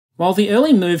While the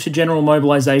early move to general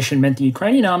mobilisation meant the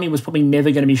Ukrainian army was probably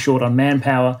never going to be short on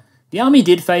manpower, the army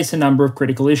did face a number of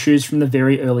critical issues from the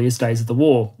very earliest days of the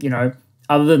war,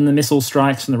 other than the missile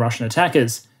strikes from the Russian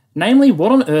attackers. Namely,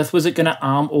 what on earth was it going to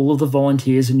arm all of the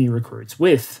volunteers and new recruits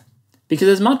with? Because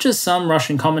as much as some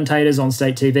Russian commentators on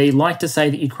state TV like to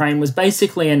say that Ukraine was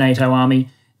basically a NATO army,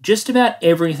 just about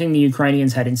everything the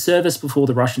Ukrainians had in service before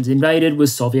the Russians invaded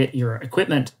was Soviet-era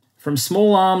equipment. From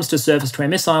small arms to surface-to-air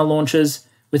missile launchers,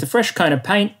 with a fresh coat of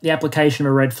paint, the application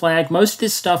of a red flag, most of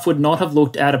this stuff would not have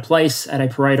looked out of place at a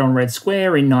parade on Red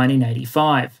Square in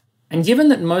 1985. And given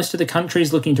that most of the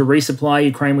countries looking to resupply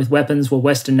Ukraine with weapons were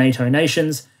Western NATO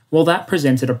nations, well, that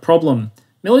presented a problem.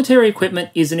 Military equipment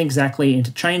isn't exactly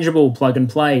interchangeable, plug and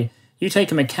play. You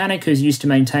take a mechanic who's used to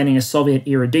maintaining a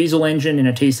Soviet-era diesel engine in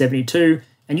a T-72,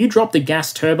 and you drop the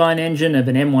gas turbine engine of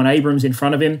an M1 Abrams in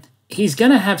front of him, he's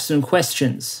going to have some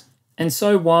questions. And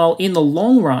so while in the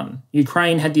long run,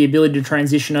 Ukraine had the ability to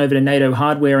transition over to NATO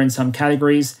hardware in some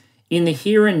categories, in the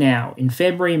here and now, in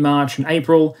February, March and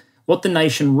April, what the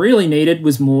nation really needed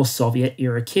was more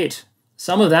Soviet-era kit.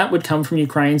 Some of that would come from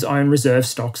Ukraine's own reserve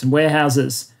stocks and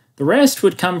warehouses. The rest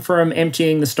would come from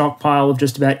emptying the stockpile of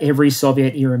just about every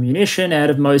Soviet-era munition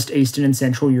out of most Eastern and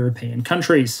Central European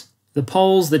countries. The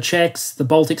Poles, the Czechs, the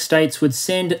Baltic states would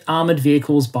send armoured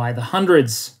vehicles by the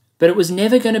hundreds. But it was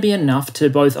never going to be enough to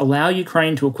both allow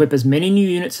Ukraine to equip as many new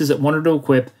units as it wanted to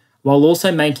equip, while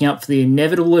also making up for the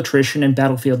inevitable attrition and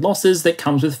battlefield losses that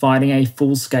comes with fighting a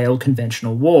full-scale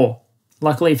conventional war.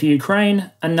 Luckily for Ukraine,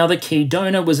 another key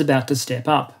donor was about to step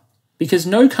up. Because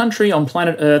no country on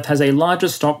planet Earth has a larger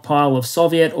stockpile of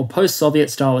Soviet or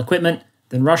post-Soviet style equipment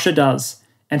than Russia does,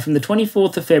 and from the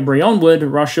 24th of February onward,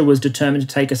 Russia was determined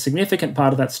to take a significant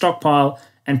part of that stockpile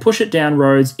and push it down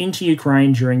roads into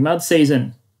Ukraine during mud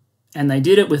season. And they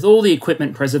did it with all the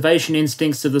equipment preservation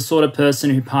instincts of the sort of person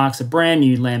who parks a brand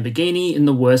new Lamborghini in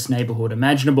the worst neighbourhood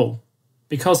imaginable.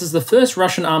 Because as the first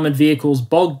Russian armoured vehicles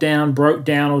bogged down, broke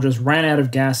down or just ran out of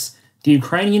gas, the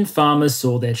Ukrainian farmers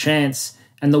saw their chance,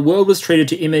 and the world was treated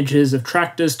to images of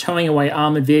tractors towing away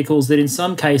armoured vehicles that in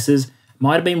some cases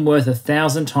might have been worth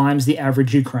 1,000 times the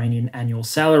average Ukrainian annual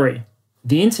salary.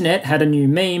 The internet had a new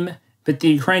meme, but the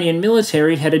Ukrainian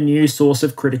military had a new source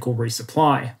of critical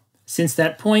resupply. Since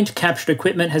that point, captured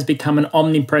equipment has become an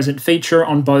omnipresent feature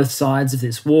on both sides of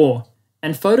this war.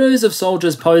 And photos of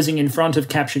soldiers posing in front of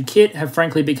captured kit have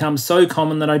frankly become so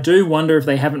common that I do wonder if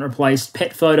they haven't replaced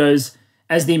pet photos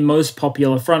as the most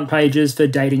popular front pages for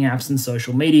dating apps and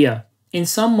social media. In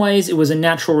some ways, it was a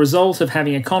natural result of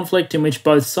having a conflict in which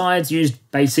both sides used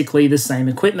basically the same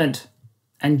equipment.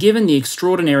 And given the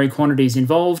extraordinary quantities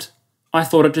involved, I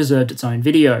thought it deserved its own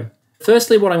video.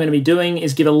 Firstly, what I'm going to be doing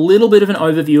is give a little bit of an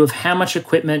overview of how much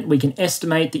equipment we can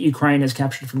estimate that Ukraine has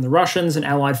captured from the Russians and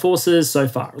allied forces so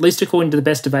far, at least according to the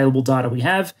best available data we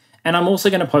have, and I'm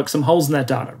also going to poke some holes in that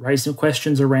data, raise some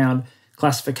questions around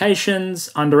classifications,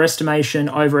 underestimation,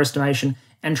 overestimation,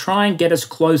 and try and get us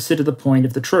closer to the point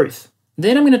of the truth.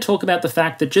 Then I'm going to talk about the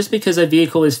fact that just because a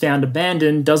vehicle is found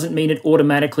abandoned doesn't mean it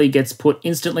automatically gets put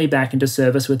instantly back into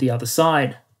service with the other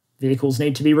side. Vehicles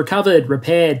need to be recovered,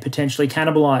 repaired, potentially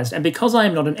cannibalised, and because I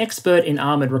am not an expert in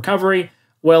armoured recovery,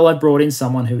 well, I brought in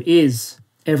someone who is.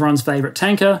 Everyone's favourite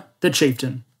tanker, the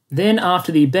Chieftain. Then,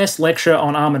 after the best lecture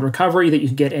on armoured recovery that you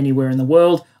can get anywhere in the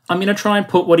world, I'm going to try and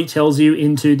put what he tells you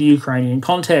into the Ukrainian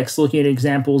context, looking at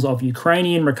examples of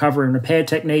Ukrainian recovery and repair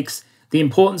techniques, the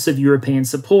importance of European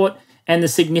support, and the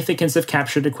significance of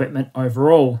captured equipment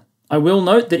overall. I will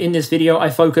note that in this video I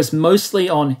focus mostly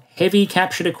on heavy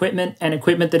captured equipment and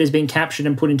equipment that has been captured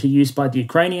and put into use by the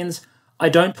Ukrainians. I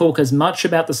don't talk as much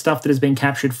about the stuff that has been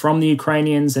captured from the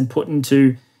Ukrainians and put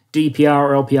into DPR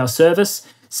or LPR service,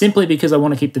 simply because I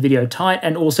want to keep the video tight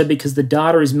and also because the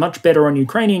data is much better on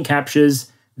Ukrainian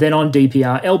captures than on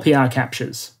DPR, LPR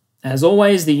captures. As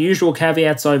always, the usual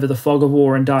caveats over the fog of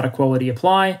war and data quality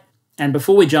apply, and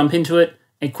before we jump into it,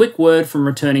 a quick word from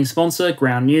returning sponsor,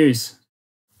 Ground News.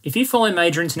 If you follow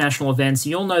major international events,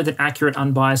 you'll know that accurate,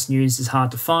 unbiased news is hard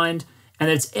to find, and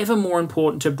that it's ever more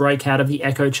important to break out of the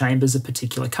echo chambers of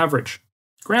particular coverage.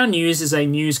 Ground News is a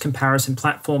news comparison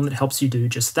platform that helps you do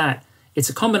just that. It's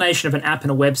a combination of an app and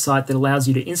a website that allows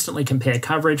you to instantly compare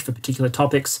coverage for particular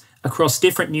topics across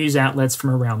different news outlets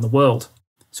from around the world.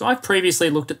 So I've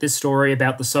previously looked at this story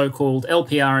about the so-called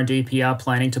LPR and DPR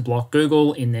planning to block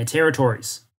Google in their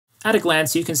territories. At a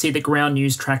glance, you can see that Ground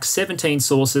News tracks 17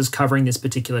 sources covering this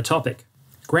particular topic.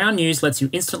 Ground News lets you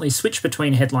instantly switch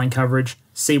between headline coverage,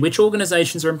 see which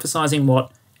organisations are emphasising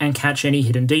what, and catch any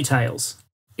hidden details.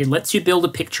 It lets you build a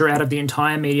picture out of the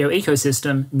entire media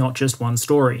ecosystem, not just one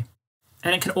story.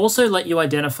 And it can also let you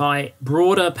identify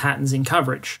broader patterns in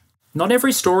coverage. Not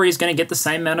every story is going to get the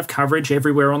same amount of coverage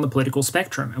everywhere on the political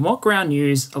spectrum, and what Ground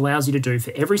News allows you to do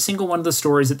for every single one of the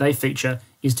stories that they feature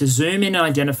is to zoom in and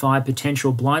identify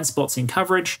potential blind spots in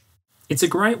coverage. It's a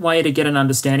great way to get an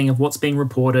understanding of what's being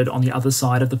reported on the other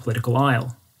side of the political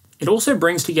aisle. It also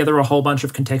brings together a whole bunch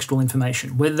of contextual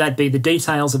information, whether that be the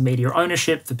details of media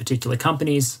ownership for particular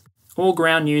companies, or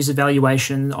Ground News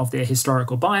evaluation of their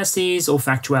historical biases or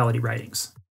factuality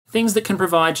ratings. Things that can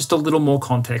provide just a little more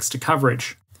context to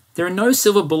coverage. There are no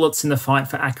silver bullets in the fight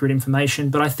for accurate information,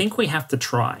 but I think we have to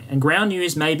try, and Ground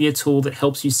News may be a tool that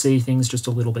helps you see things just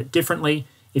a little bit differently.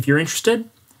 If you're interested,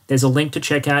 there's a link to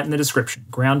check out in the description,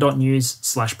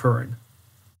 ground.news/Perun.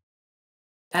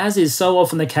 As is so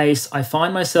often the case, I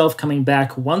find myself coming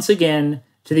back once again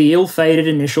to the ill-fated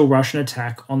initial Russian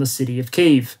attack on the city of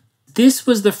Kyiv. This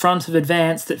was the front of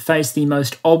advance that faced the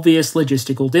most obvious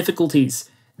logistical difficulties.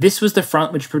 This was the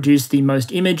front which produced the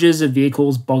most images of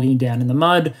vehicles bogging down in the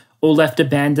mud, or left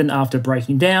abandoned after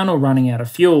breaking down or running out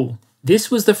of fuel. This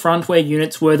was the front where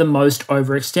units were the most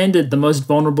overextended, the most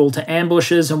vulnerable to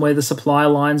ambushes, and where the supply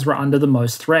lines were under the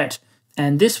most threat.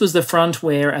 And this was the front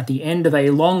where, at the end of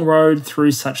a long road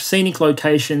through such scenic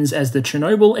locations as the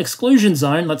Chernobyl exclusion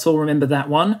zone, let's all remember that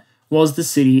one, was the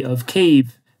city of Kyiv,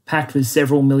 packed with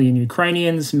several million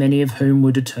Ukrainians, many of whom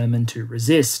were determined to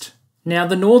resist. Now,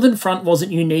 the Northern Front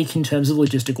wasn't unique in terms of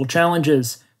logistical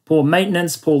challenges. Poor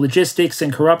maintenance, poor logistics,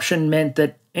 and corruption meant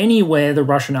that anywhere the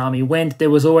Russian army went,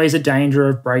 there was always a danger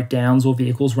of breakdowns or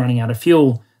vehicles running out of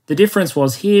fuel. The difference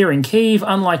was here in Kyiv,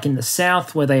 unlike in the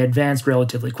south where they advanced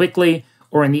relatively quickly,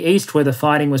 or in the east where the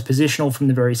fighting was positional from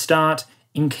the very start,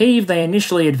 in Kyiv they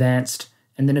initially advanced,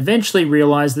 and then eventually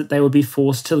realised that they would be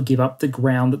forced to give up the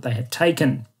ground that they had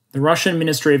taken. The Russian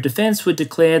Ministry of Defense would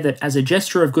declare that as a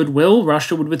gesture of goodwill,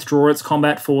 Russia would withdraw its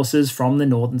combat forces from the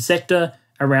northern sector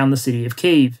around the city of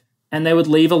Kyiv, and they would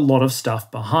leave a lot of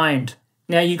stuff behind.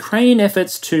 Now, Ukrainian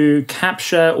efforts to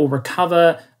capture or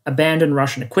recover abandoned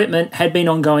Russian equipment had been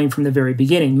ongoing from the very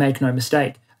beginning, make no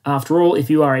mistake. After all, if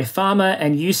you are a farmer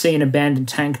and you see an abandoned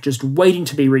tank just waiting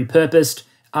to be repurposed,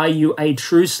 are you a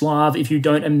true Slav if you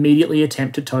don't immediately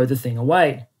attempt to tow the thing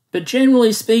away? But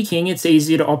generally speaking, it's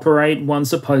easier to operate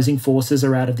once opposing forces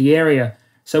are out of the area.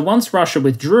 So once Russia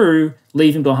withdrew,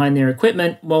 leaving behind their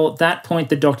equipment, well, at that point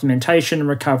the documentation and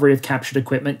recovery of captured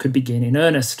equipment could begin in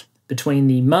earnest. Between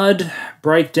the mud,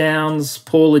 breakdowns,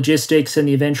 poor logistics, and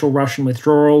the eventual Russian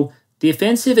withdrawal, the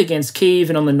offensive against Kyiv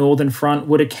and on the northern front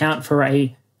would account for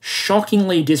a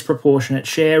shockingly disproportionate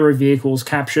share of vehicles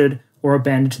captured or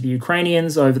abandoned to the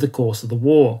Ukrainians over the course of the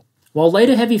war. While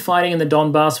later heavy fighting in the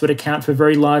Donbass would account for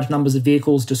very large numbers of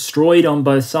vehicles destroyed on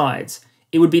both sides,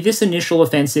 it would be this initial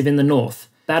offensive in the north,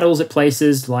 battles at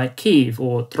places like Kyiv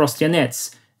or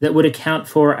Trostyanets, that would account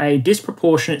for a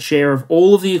disproportionate share of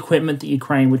all of the equipment that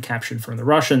Ukraine would capture from the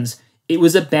Russians. It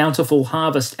was a bountiful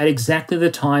harvest at exactly the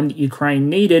time that Ukraine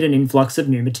needed an influx of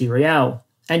new materiel.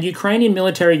 And Ukrainian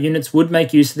military units would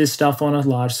make use of this stuff on a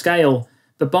large scale,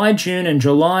 but by June and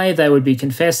July they would be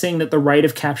confessing that the rate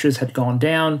of captures had gone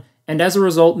down, and as a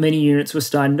result many units were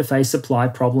starting to face supply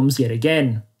problems yet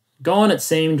again. Gone, it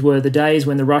seemed, were the days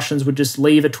when the Russians would just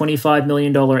leave a $25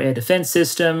 million air defense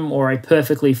system or a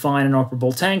perfectly fine and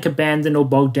operable tank abandoned or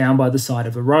bogged down by the side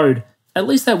of a road. At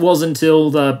least that was until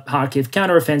the Kharkiv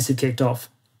counteroffensive kicked off.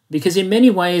 Because in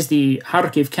many ways the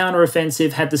Kharkiv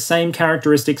counteroffensive had the same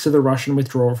characteristics of the Russian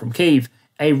withdrawal from Kyiv.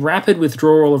 A rapid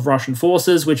withdrawal of Russian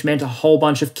forces, which meant a whole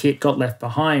bunch of kit got left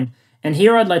behind. And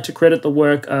here I'd like to credit the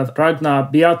work of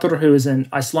Ragnar Bjartur, who is an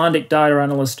Icelandic data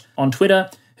analyst on Twitter,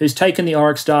 who's taken the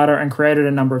Oryx data and created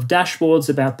a number of dashboards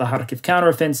about the Kharkiv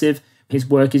counteroffensive. His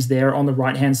work is there on the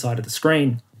right-hand side of the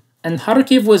screen. And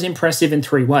Kharkiv was impressive in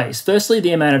three ways. Firstly,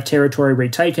 the amount of territory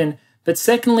retaken, but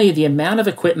secondly, the amount of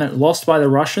equipment lost by the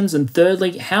Russians, and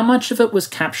thirdly, how much of it was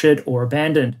captured or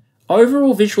abandoned.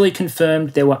 Overall, visually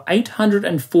confirmed, there were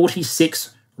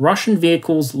 846 Russian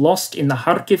vehicles lost in the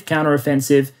Kharkiv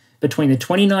counteroffensive between the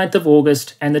 29th of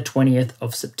August and the 20th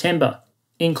of September,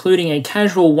 including a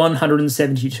casual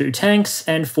 172 tanks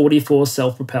and 44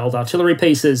 self-propelled artillery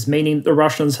pieces, meaning the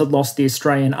Russians had lost the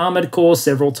Australian Armoured Corps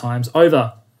several times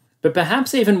over. But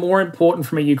perhaps even more important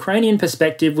from a Ukrainian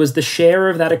perspective was the share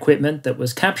of that equipment that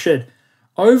was captured.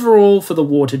 Overall, for the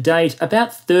war to date, about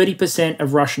 30%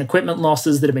 of Russian equipment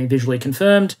losses that have been visually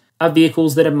confirmed are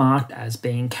vehicles that are marked as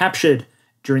being captured.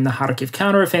 During the Kharkiv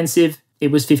counteroffensive,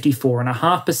 it was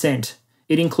 54.5%.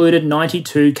 It included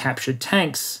 92 captured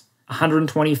tanks,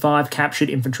 125 captured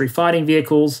infantry fighting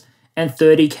vehicles, and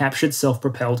 30 captured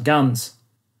self-propelled guns.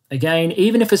 Again,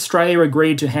 even if Australia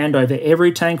agreed to hand over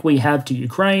every tank we have to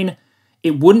Ukraine,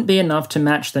 it wouldn't be enough to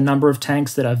match the number of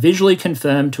tanks that are visually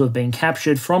confirmed to have been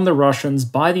captured from the Russians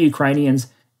by the Ukrainians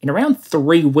in around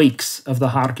 3 weeks of the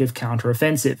Kharkiv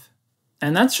counteroffensive.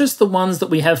 And that's just the ones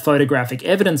that we have photographic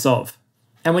evidence of.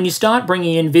 And when you start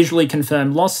bringing in visually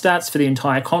confirmed loss stats for the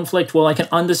entire conflict, well, I can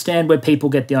understand where people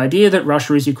get the idea that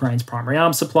Russia is Ukraine's primary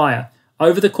arms supplier.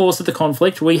 Over the course of the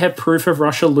conflict, we have proof of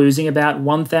Russia losing about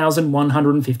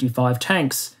 1,155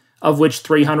 tanks, of which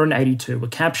 382 were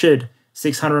captured,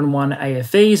 601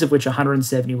 AFVs, of which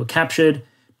 170 were captured,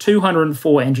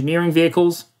 204 engineering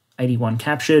vehicles, 81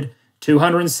 captured,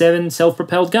 207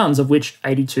 self-propelled guns, of which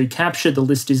 82 captured. The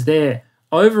list is there.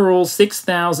 Overall,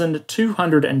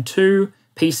 6,202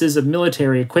 pieces of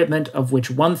military equipment, of which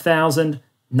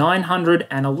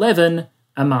 1,911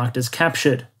 are marked as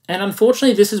captured. And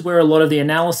unfortunately, this is where a lot of the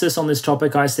analysis on this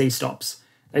topic I see stops.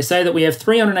 They say that we have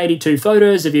 382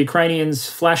 photos of Ukrainians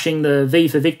flashing the V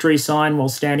for victory sign while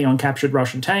standing on captured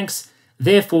Russian tanks.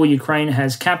 Therefore, Ukraine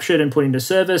has captured and put into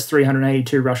service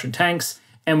 382 Russian tanks,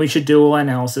 and we should do all our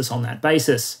analysis on that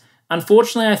basis.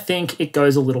 Unfortunately, I think it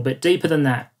goes a little bit deeper than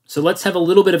that. So let's have a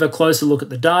little bit of a closer look at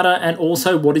the data and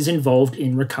also what is involved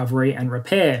in recovery and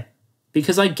repair.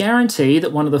 Because I guarantee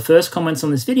that one of the first comments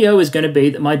on this video is going to be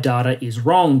that my data is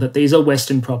wrong, that these are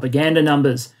Western propaganda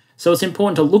numbers. So it's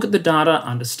important to look at the data,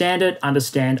 understand it,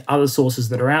 understand other sources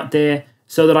that are out there,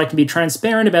 so that I can be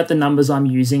transparent about the numbers I'm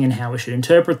using and how we should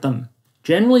interpret them.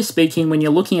 Generally speaking, when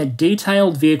you're looking at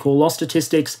detailed vehicle loss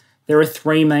statistics, there are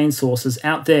 3 main sources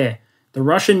out there: the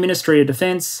Russian Ministry of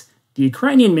Defense, the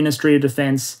Ukrainian Ministry of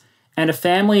Defense, and a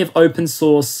family of open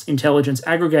source intelligence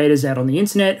aggregators out on the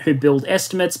internet who build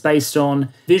estimates based on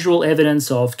visual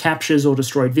evidence of captures or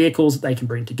destroyed vehicles that they can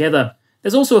bring together.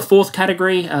 There's also a 4th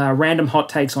category, random hot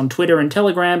takes on Twitter and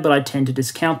Telegram, but I tend to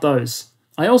discount those.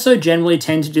 I also generally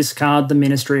tend to discard the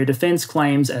Ministry of Defense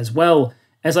claims as well.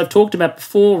 As I've talked about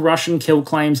before, Russian kill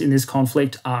claims in this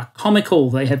conflict are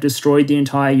comical. They have destroyed the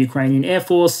entire Ukrainian Air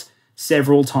Force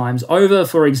several times over,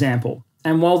 for example.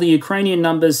 And while the Ukrainian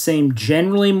numbers seem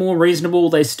generally more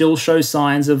reasonable, they still show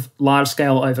signs of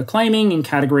large-scale overclaiming in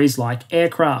categories like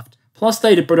aircraft. Plus,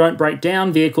 they don't break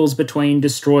down vehicles between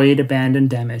destroyed,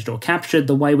 abandoned, damaged, or captured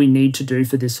the way we need to do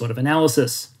for this sort of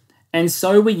analysis. And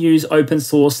so we use open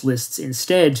source lists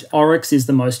instead. Oryx is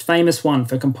the most famous one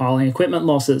for compiling equipment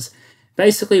losses.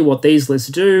 Basically, what these lists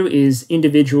do is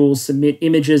individuals submit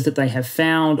images that they have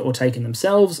found or taken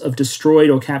themselves of destroyed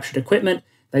or captured equipment.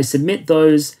 They submit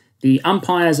those. The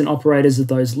umpires and operators of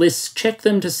those lists check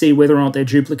them to see whether or not they're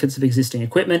duplicates of existing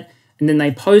equipment, and then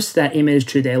they post that image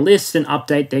to their list and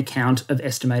update their count of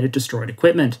estimated destroyed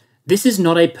equipment. This is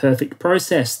not a perfect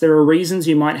process. There are reasons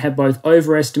you might have both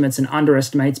overestimates and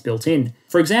underestimates built in.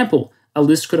 For example, a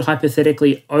list could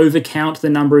hypothetically overcount the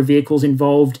number of vehicles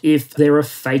involved if there are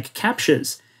fake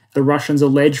captures. The Russians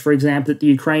allege, for example, that the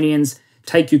Ukrainians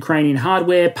take Ukrainian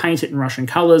hardware, paint it in Russian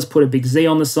colors, put a big Z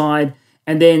on the side,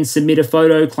 and then submit a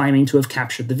photo claiming to have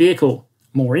captured the vehicle.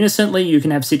 More innocently, you can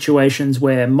have situations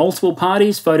where multiple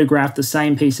parties photograph the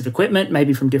same piece of equipment,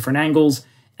 maybe from different angles,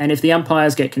 and if the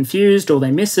umpires get confused or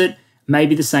they miss it,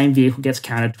 maybe the same vehicle gets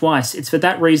counted twice. It's for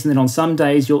that reason that on some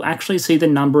days you'll actually see the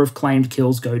number of claimed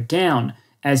kills go down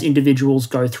as individuals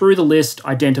go through the list,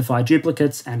 identify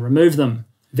duplicates, and remove them.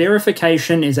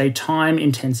 Verification is a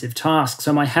time-intensive task,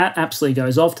 so my hat absolutely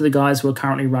goes off to the guys who are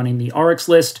currently running the Oryx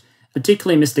list,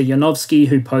 particularly Mr. Yanovsky,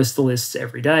 who posts the lists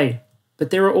every day. But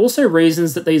there are also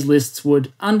reasons that these lists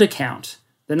would undercount.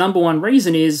 The number one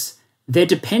reason is they're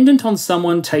dependent on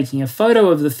someone taking a photo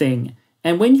of the thing.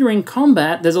 And when you're in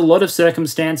combat, there's a lot of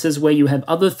circumstances where you have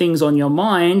other things on your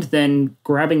mind than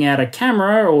grabbing out a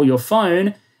camera or your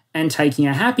phone and taking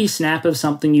a happy snap of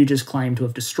something you just claim to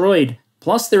have destroyed.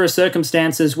 Plus, there are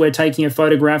circumstances where taking a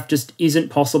photograph just isn't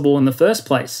possible in the first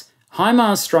place.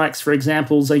 HIMARS strikes, for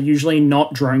example, are usually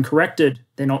not drone corrected.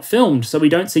 They're not filmed, so we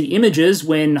don't see images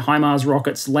when HIMARS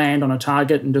rockets land on a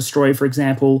target and destroy, for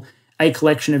example, a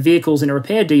collection of vehicles in a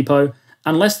repair depot,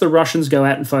 unless the Russians go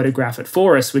out and photograph it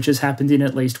for us, which has happened in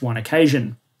at least one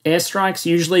occasion. Airstrikes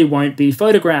usually won't be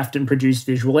photographed and produce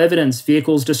visual evidence.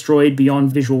 Vehicles destroyed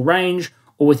beyond visual range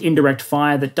or with indirect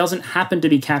fire that doesn't happen to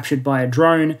be captured by a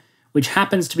drone, which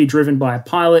happens to be driven by a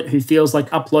pilot who feels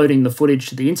like uploading the footage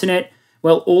to the internet.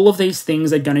 Well, all of these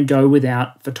things are going to go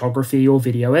without photography or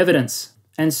video evidence.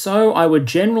 And so I would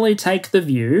generally take the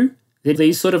view that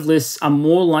these sort of lists are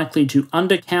more likely to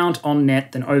undercount on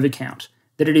net than overcount.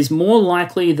 That it is more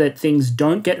likely that things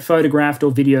don't get photographed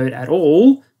or videoed at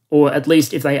all, or at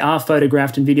least if they are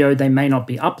photographed and videoed, they may not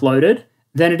be uploaded,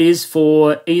 than it is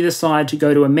for either side to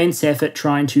go to immense effort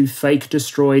trying to fake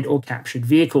destroyed or captured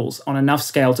vehicles on enough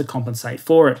scale to compensate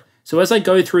for it. So as I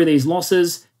go through these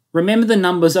losses, remember the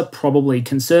numbers are probably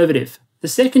conservative. The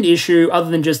second issue,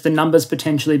 other than just the numbers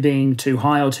potentially being too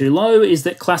high or too low, is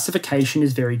that classification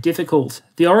is very difficult.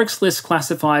 The Oryx list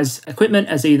classifies equipment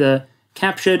as either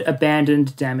captured,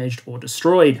 abandoned, damaged, or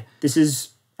destroyed. This is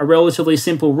a relatively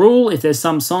simple rule. If there's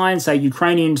some sign, say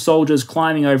Ukrainian soldiers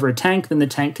climbing over a tank, then the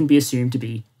tank can be assumed to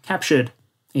be captured.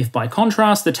 If by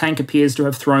contrast the tank appears to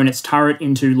have thrown its turret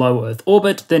into low Earth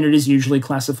orbit, then it is usually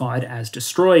classified as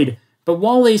destroyed. But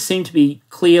while these seem to be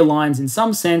clear lines in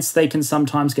some sense, they can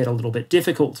sometimes get a little bit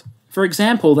difficult. For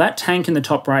example, that tank in the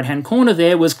top right-hand corner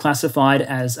there was classified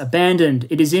as abandoned.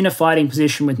 It is in a fighting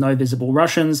position with no visible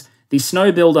Russians. The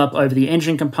snow buildup over the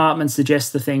engine compartment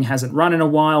suggests the thing hasn't run in a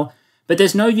while, but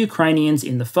there's no Ukrainians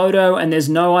in the photo, and there's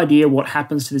no idea what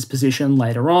happens to this position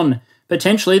later on.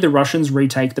 Potentially, the Russians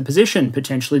retake the position.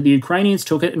 Potentially, the Ukrainians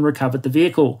took it and recovered the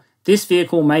vehicle. This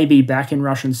vehicle may be back in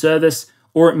Russian service,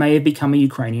 or it may have become a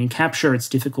Ukrainian capture. It's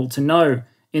difficult to know.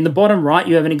 In the bottom right,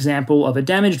 you have an example of a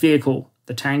damaged vehicle.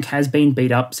 The tank has been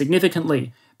beat up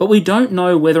significantly, but we don't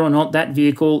know whether or not that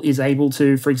vehicle is able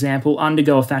to, for example,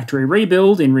 undergo a factory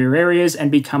rebuild in rear areas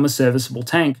and become a serviceable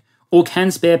tank, or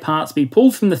can spare parts be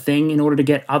pulled from the thing in order to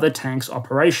get other tanks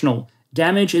operational.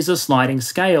 Damage is a sliding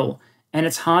scale, and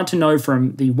it's hard to know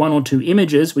from the one or two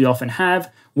images we often have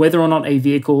whether or not a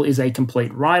vehicle is a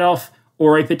complete write-off,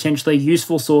 or a potentially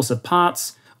useful source of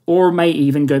parts, or may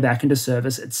even go back into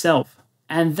service itself.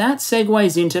 And that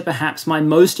segues into perhaps my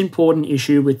most important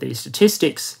issue with these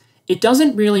statistics. It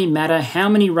doesn't really matter how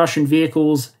many Russian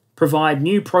vehicles provide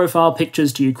new profile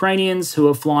pictures to Ukrainians who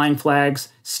are flying flags,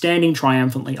 standing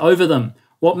triumphantly over them.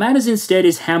 What matters instead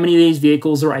is how many of these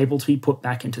vehicles are able to be put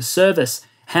back into service,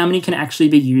 how many can actually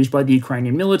be used by the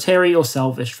Ukrainian military or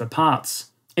salvaged for parts.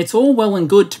 It's all well and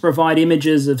good to provide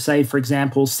images of, say, for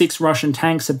example, 6 Russian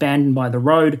tanks abandoned by the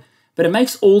road, but it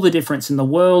makes all the difference in the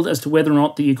world as to whether or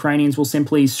not the Ukrainians will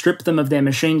simply strip them of their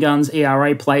machine guns,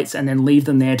 ERA plates, and then leave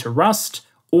them there to rust,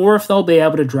 or if they'll be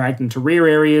able to drag them to rear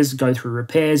areas, go through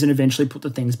repairs, and eventually put the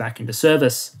things back into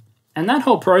service. And that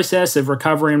whole process of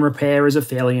recovery and repair is a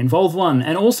fairly involved one,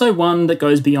 and also one that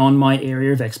goes beyond my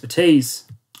area of expertise.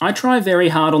 I try very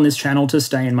hard on this channel to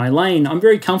stay in my lane. I'm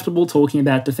very comfortable talking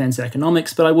about defense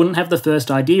economics, but I wouldn't have the first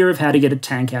idea of how to get a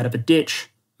tank out of a ditch.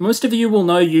 Most of you will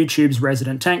know YouTube's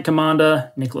resident tank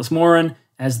commander, Nicholas Moran,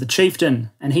 as the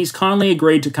Chieftain, and he's kindly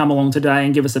agreed to come along today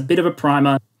and give us a bit of a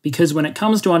primer, because when it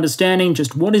comes to understanding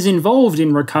just what is involved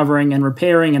in recovering and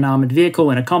repairing an armoured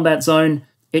vehicle in a combat zone,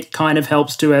 it kind of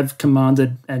helps to have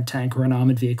commanded a tank or an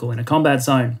armoured vehicle in a combat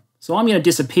zone. So I'm going to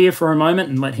disappear for a moment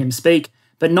and let him speak,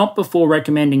 but not before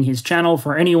recommending his channel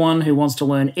for anyone who wants to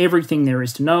learn everything there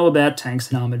is to know about tanks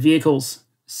and armoured vehicles.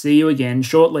 See you again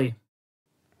shortly.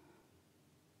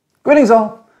 Greetings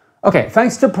all. Okay,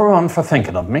 thanks to Moran for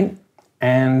thinking of me.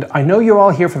 And I know you're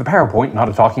all here for the PowerPoint, not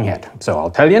a talking head. So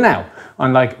I'll tell you now,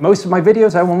 unlike most of my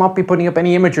videos, I will not be putting up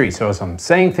any imagery. So as I'm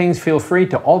saying things, feel free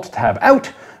to Alt-Tab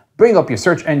out, bring up your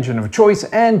search engine of choice,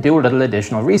 and do a little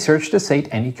additional research to sate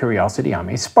any curiosity I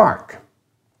may spark.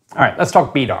 All right, let's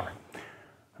talk BDAR.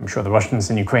 I'm sure the Russians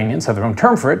and Ukrainians have their own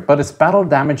term for it, but it's Battle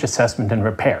Damage Assessment and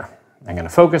Repair. I'm going to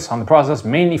focus on the process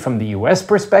mainly from the US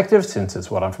perspective, since it's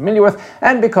what I'm familiar with,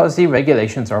 and because the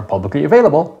regulations are publicly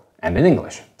available and in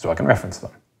English, so I can reference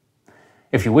them.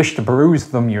 If you wish to peruse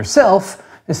them yourself,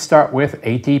 start with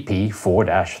ATP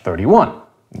 4-31.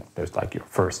 There's like your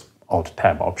first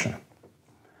Alt-Tab option.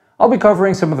 I'll be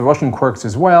covering some of the Russian quirks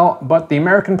as well, but the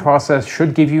American process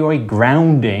should give you a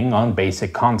grounding on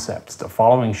basic concepts. The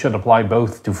following should apply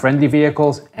both to friendly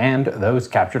vehicles and those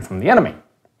captured from the enemy.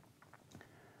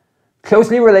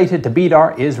 Closely related to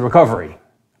BDAR is recovery.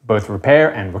 Both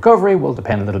repair and recovery will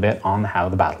depend a little bit on how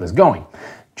the battle is going.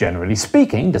 Generally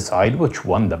speaking, decide which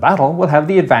won the battle will have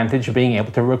the advantage of being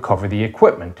able to recover the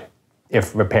equipment,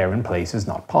 if repair in place is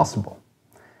not possible.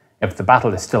 If the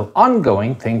battle is still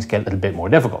ongoing, things get a little bit more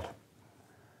difficult.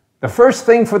 The first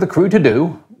thing for the crew to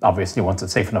do, obviously once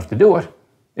it's safe enough to do it,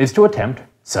 is to attempt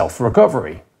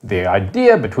self-recovery. The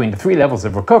idea between the 3 levels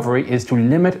of recovery is to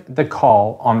limit the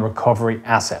call on recovery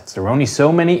assets. There are only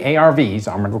so many ARVs,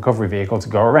 armored recovery vehicles, to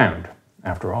go around,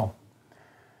 after all.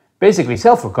 Basically,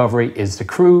 self-recovery is the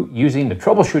crew using the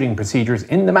troubleshooting procedures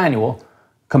in the manual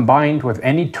combined with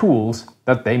any tools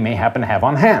that they may happen to have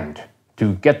on hand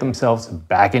to get themselves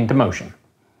back into motion.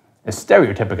 A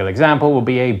stereotypical example will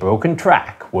be a broken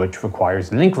track, which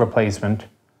requires link replacement,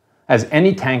 as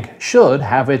any tank should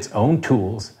have its own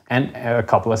tools and a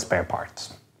couple of spare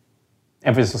parts.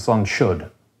 Emphasis on should,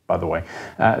 by the way.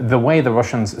 The way the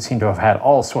Russians seem to have had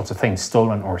all sorts of things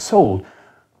stolen or sold,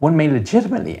 one may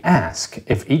legitimately ask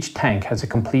if each tank has a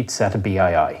complete set of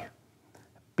BII.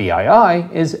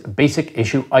 BII is Basic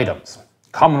Issue Items.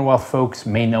 Commonwealth folks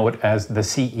may know it as the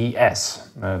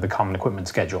CES, the Common Equipment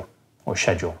Schedule, or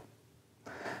Schedule.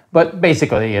 But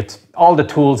basically, it's all the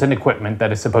tools and equipment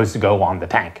that is supposed to go on the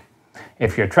tank.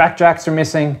 If your track jacks are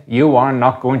missing, you are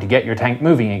not going to get your tank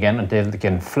moving again until they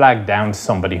can flag down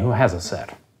somebody who has a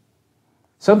set.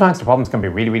 Sometimes the problems can be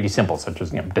really, really simple, such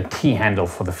as the T-handle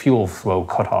for the fuel flow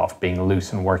cutoff being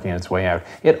loose and working its way out.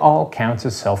 It all counts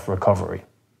as self-recovery.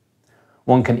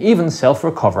 One can even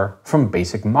self-recover from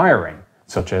basic miring,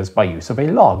 such as by use of a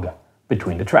log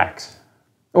between the tracks,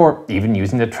 or even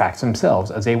using the tracks themselves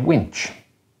as a winch.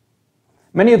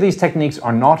 Many of these techniques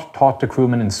are not taught to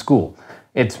crewmen in school.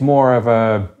 It's more of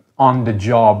a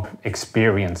on-the-job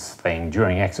experience thing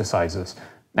during exercises,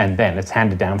 and then it's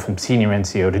handed down from senior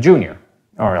NCO to junior,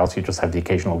 or else you just have the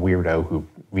occasional weirdo who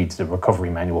reads the recovery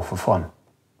manual for fun.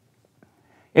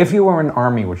 If you are an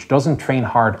army which doesn't train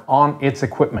hard on its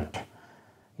equipment,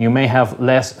 you may have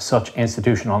less such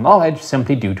institutional knowledge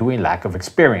simply due to a lack of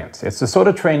experience. It's the sort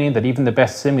of training that even the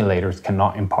best simulators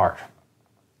cannot impart.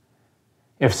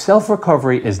 If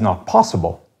self-recovery is not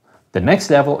possible, the next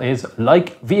level is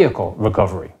like vehicle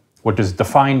recovery, which is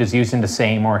defined as using the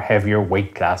same or heavier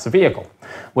weight class of vehicle,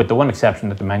 with the one exception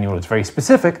that the manual is very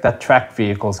specific that tracked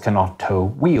vehicles cannot tow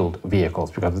wheeled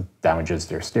vehicles because it damages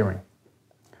their steering.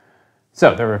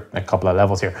 So there are a couple of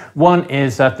levels here. One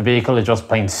is that the vehicle is just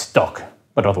plain stuck,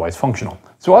 but otherwise functional.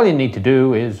 So all you need to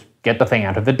do is get the thing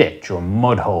out of the ditch or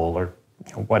mud hole or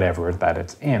whatever that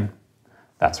it's in.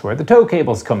 That's where the tow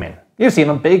cables come in. You've seen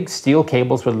them, big steel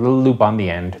cables with a little loop on the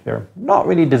end. They're not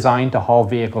really designed to haul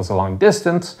vehicles a long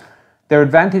distance. Their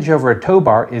advantage over a tow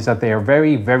bar is that they are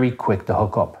very, very quick to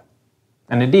hook up.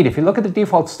 And indeed, if you look at the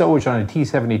default stowage on a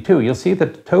T-72, you'll see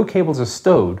that the tow cables are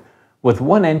stowed with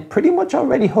one end pretty much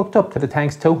already hooked up to the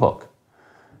tank's tow hook.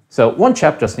 So one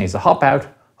chap just needs to hop out,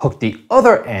 hook the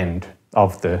other end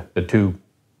of the two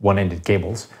one-ended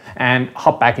cables, and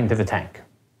hop back into the tank.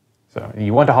 So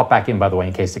you want to hop back in, by the way,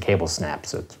 in case the cable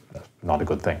snaps. It's not a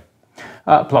good thing.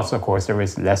 Plus, of course, there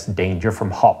is less danger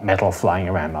from hot metal flying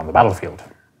around on the battlefield.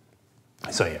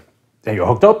 So yeah, there you're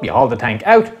hooked up, you haul the tank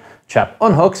out, chap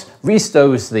unhooks,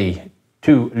 restows the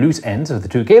two loose ends of the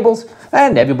two cables,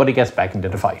 and everybody gets back into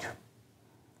the fight.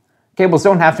 Cables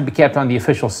don't have to be kept on the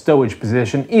official stowage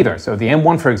position either. So the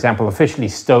M1, for example, officially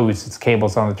stows its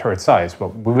cables on the turret sides, but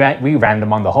we ran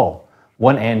them on the hull.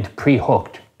 One end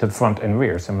pre-hooked to the front and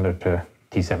rear, similar to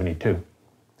T-72.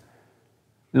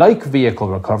 Like vehicle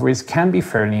recoveries can be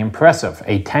fairly impressive.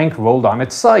 A tank rolled on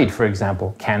its side, for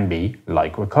example, can be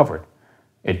like recovered.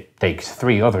 It takes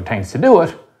 3 other tanks to do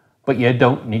it, but you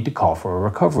don't need to call for a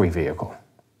recovery vehicle.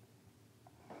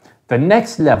 The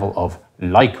next level of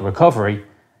like recovery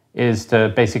is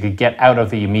to basically get out of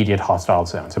the immediate hostile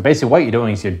zone. So basically what you're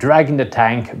doing is you're dragging the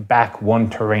tank back one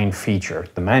terrain feature.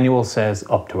 The manual says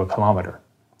up to 1 kilometer.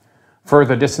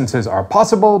 Further distances are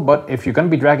possible, but if you're going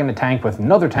to be dragging a tank with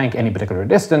another tank any particular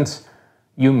distance,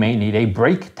 you may need a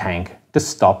brake tank to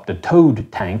stop the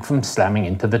towed tank from slamming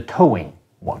into the towing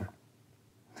one.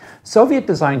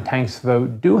 Soviet-designed tanks, though,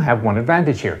 do have one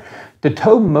advantage here. To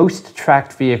tow most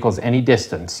tracked vehicles any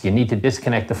distance, you need to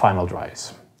disconnect the final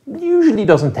drives. Usually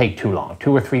doesn't take too long,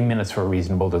 2 or 3 minutes for a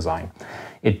reasonable design.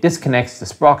 It disconnects the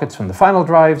sprockets from the final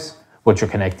drives, which are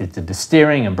connected to the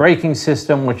steering and braking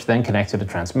system, which then connects to the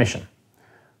transmission.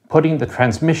 Putting the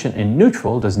transmission in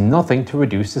neutral does nothing to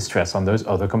reduce the stress on those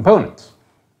other components,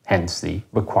 hence the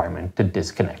requirement to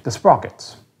disconnect the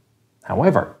sprockets.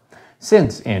 However,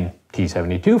 since in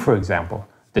T-72, for example,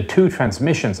 the 2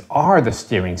 transmissions are the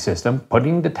steering system,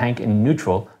 putting the tank in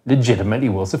neutral legitimately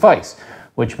will suffice,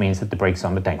 which means that the brakes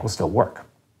on the tank will still work.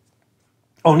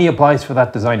 Only applies for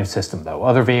that design of system though.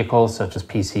 Other vehicles such as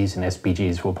PCs and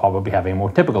SPGs will probably have a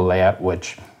more typical layout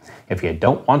which, if you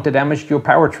don't want to damage your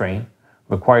powertrain,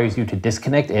 requires you to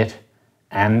disconnect it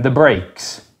and the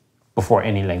brakes before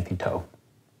any lengthy tow.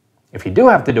 If you do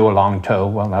have to do a long tow,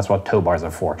 well, that's what tow bars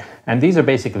are for. And these are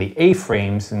basically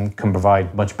A-frames and can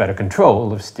provide much better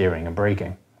control of steering and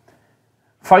braking.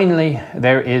 Finally,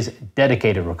 there is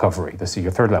dedicated recovery. This is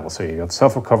your third level. So you got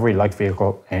self-recovery, light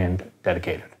vehicle, and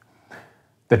dedicated.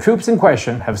 The troops in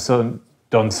question have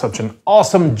done such an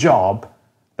awesome job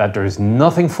that there is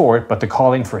nothing for it but to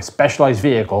call in for a specialized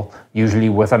vehicle, usually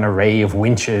with an array of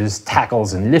winches,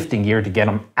 tackles, and lifting gear to get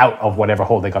them out of whatever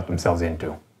hole they got themselves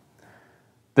into.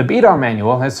 The BDAR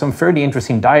manual has some fairly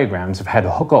interesting diagrams of how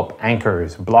to hook up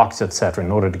anchors, blocks, etc.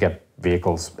 in order to get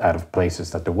vehicles out of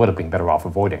places that they would have been better off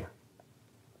avoiding.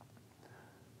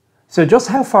 So just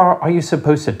how far are you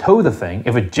supposed to tow the thing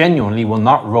if it genuinely will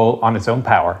not roll on its own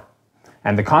power,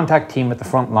 and the contact team at the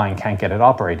front line can't get it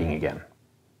operating again?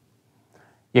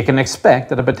 You can expect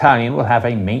that a battalion will have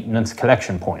a maintenance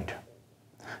collection point.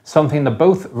 something that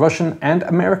both Russian and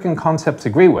American concepts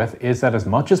agree with is that as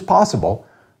much as possible,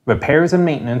 repairs and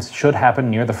maintenance should happen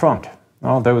near the front,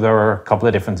 although there are a couple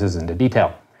of differences in the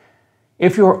detail.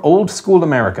 If you're old school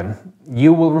American,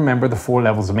 you will remember the 4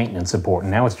 levels of maintenance support,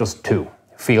 and now it's just 2,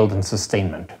 field and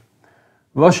sustainment.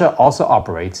 Russia also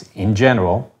operates, in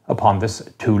general, upon this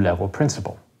 2-level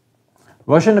principle.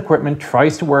 Russian equipment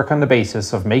tries to work on the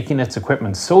basis of making its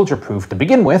equipment soldier-proof to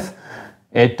begin with.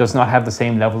 It does not have the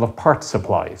same level of parts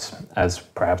supplies, as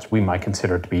perhaps we might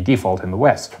consider to be default in the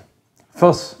West.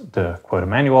 Thus, to quote a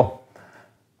manual,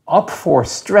 OPFOR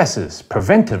stresses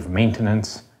preventive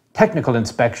maintenance, technical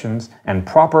inspections, and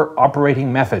proper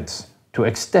operating methods to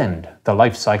extend the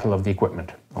life cycle of the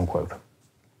equipment, unquote.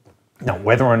 Now,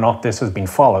 whether or not this has been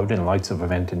followed in light of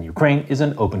event in Ukraine is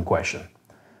an open question.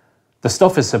 The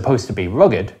stuff is supposed to be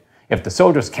rugged. If the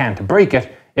soldiers can't break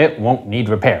it, it won't need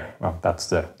repair. Well, that's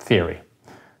the theory.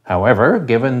 However,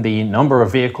 given the number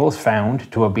of vehicles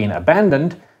found to have been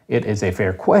abandoned, it is a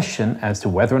fair question as to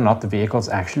whether or not the vehicles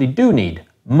actually do need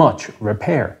much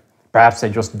repair. Perhaps they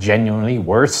just genuinely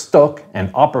were stuck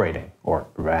and operating, or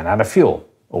ran out of fuel,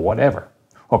 or whatever.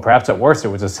 Or perhaps at worst it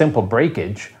was a simple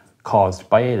breakage caused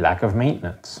by a lack of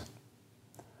maintenance.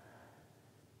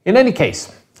 In any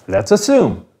case, let's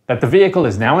assume that the vehicle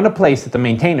is now in a place that the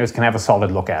maintainers can have a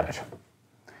solid look at it.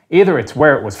 Either it's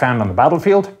where it was found on the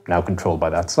battlefield, now controlled by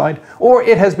that side, or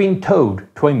it has been towed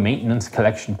to a maintenance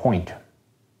collection point.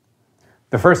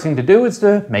 The first thing to do is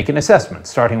to make an assessment,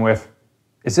 starting with,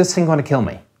 is this thing going to kill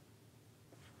me?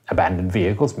 Abandoned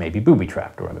vehicles may be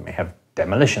booby-trapped, or they may have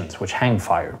demolitions which hang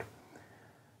fired.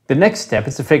 The next step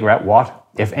is to figure out what,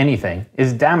 if anything,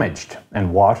 is damaged,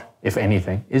 and what, if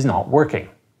anything, is not working.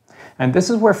 And this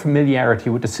is where familiarity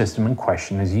with the system in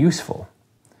question is useful.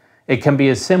 It can be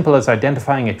as simple as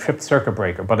identifying a tripped circuit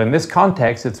breaker, but in this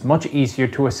context it's much easier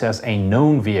to assess a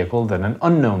known vehicle than an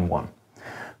unknown one.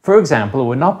 For example, it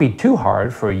would not be too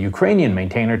hard for a Ukrainian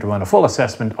maintainer to run a full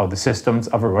assessment of the systems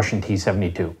of a Russian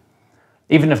T-72.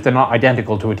 Even if they're not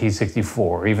identical to a T-64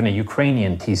 or even a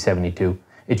Ukrainian T-72,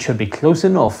 it should be close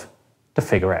enough to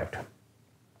figure out.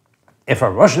 If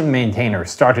a Russian maintainer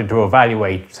started to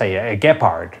evaluate, say, a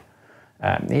Gepard,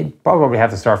 he'd probably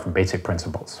have to start from basic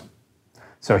principles.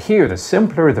 So here, the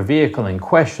simpler the vehicle in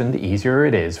question, the easier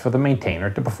it is for the maintainer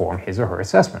to perform his or her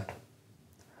assessment.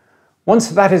 Once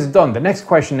that is done, the next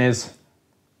question is,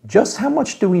 just how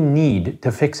much do we need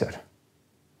to fix it?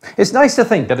 It's nice to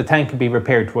think that a tank can be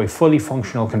repaired to a fully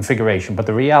functional configuration, but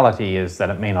the reality is that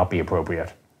it may not be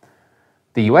appropriate.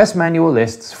 The US manual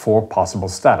lists 4 possible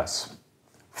status: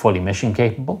 fully mission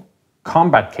capable,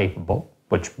 combat capable,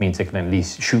 which means it can at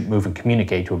least shoot, move, and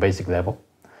communicate to a basic level,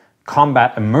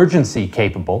 combat emergency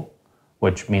capable,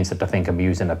 which means that the thing can be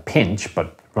used in a pinch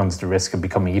but runs the risk of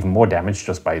becoming even more damaged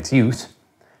just by its use,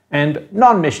 and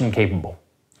non-mission capable,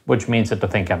 which means that the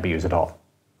thing can't be used at all.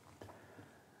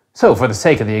 So for the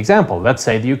sake of the example, let's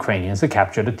say the Ukrainians had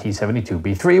captured a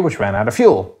T-72B3 which ran out of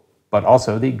fuel, but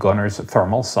also the gunner's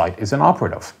thermal sight is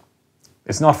inoperative.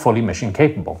 It's not fully mission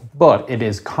capable, but it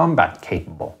is combat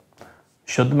capable.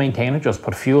 Should the maintainer just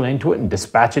put fuel into it and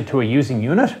dispatch it to a using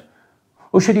unit?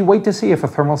 Or should he wait to see if a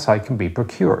thermal sight can be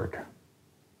procured?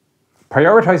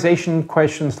 Prioritization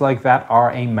questions like that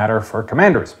are a matter for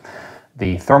commanders.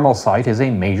 The thermal sight is a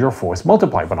major force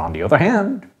multiplier, but on the other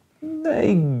hand,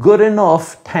 a good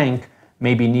enough tank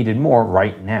may be needed more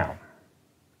right now.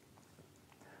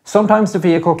 Sometimes the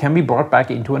vehicle can be brought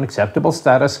back into an acceptable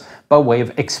status by way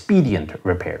of expedient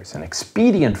repairs. An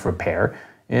expedient repair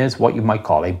is what you might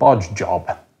call a bodge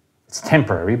job. It's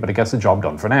temporary, but it gets the job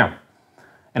done for now.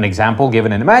 An example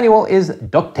given in the manual is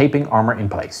duct taping armor in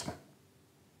place.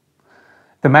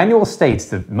 The manual states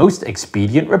that most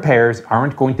expedient repairs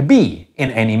aren't going to be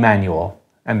in any manual,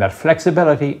 and that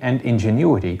flexibility and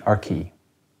ingenuity are key.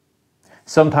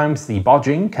 Sometimes the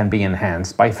bodging can be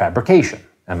enhanced by fabrication,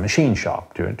 a machine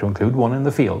shop, to include one in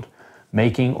the field,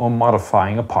 making or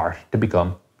modifying a part to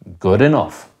become good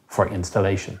enough for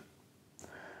installation.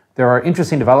 There are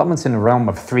interesting developments in the realm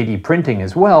of 3D printing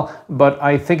as well, but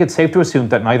I think it's safe to assume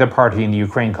that neither party in the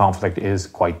Ukraine conflict is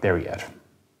quite there yet.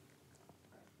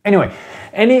 Anyway,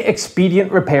 any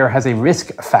expedient repair has a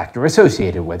risk factor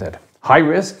associated with it. High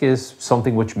risk is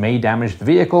something which may damage the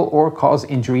vehicle or cause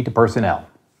injury to personnel.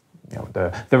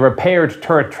 The repaired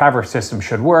turret traverse system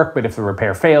should work, but if the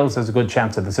repair fails, there's a good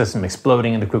chance of the system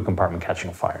exploding and the crew compartment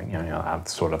catching fire, that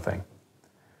sort of thing.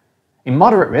 A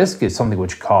moderate risk is something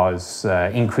which causes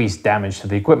increased damage to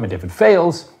the equipment if it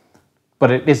fails, but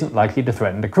it isn't likely to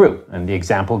threaten the crew, and the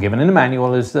example given in the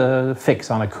manual is the fix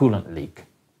on a coolant leak.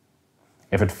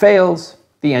 If it fails,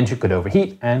 the engine could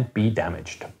overheat and be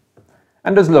damaged.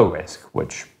 And there's low risk,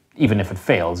 which even if it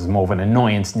fails, is more of an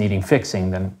annoyance needing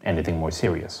fixing than anything more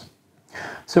serious.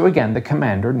 So again, the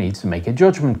commander needs to make a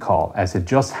judgment call as to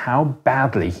just how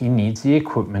badly he needs the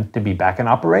equipment to be back in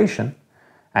operation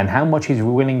and how much he's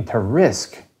willing to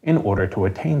risk in order to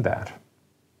attain that.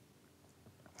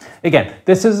 Again,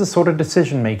 this is the sort of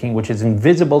decision making which is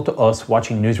invisible to us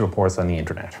watching news reports on the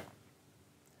internet.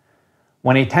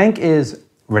 When a tank is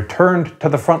returned to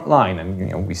the front line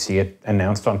and we see it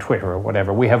announced on Twitter or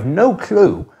whatever, we have no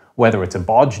clue whether it's a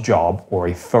bodged job or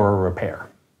a thorough repair.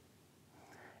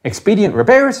 Expedient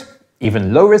repairs,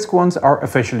 even low-risk ones, are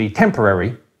officially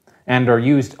temporary and are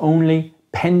used only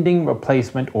pending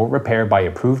replacement or repair by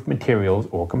approved materials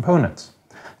or components.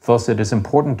 Thus, it is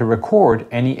important to record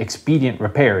any expedient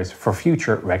repairs for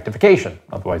future rectification,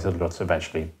 otherwise it'll just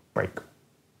eventually break.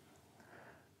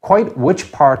 Quite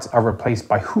which parts are replaced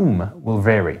by whom will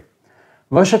vary.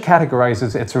 Russia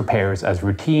categorizes its repairs as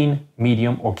routine,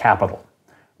 medium, or capital.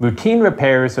 Routine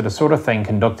repairs are the sort of thing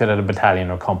conducted at a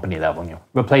battalion or company level,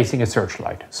 replacing a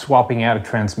searchlight, swapping out a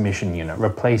transmission unit,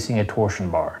 replacing a torsion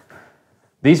bar.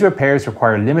 These repairs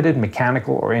require limited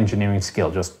mechanical or engineering skill.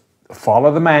 Just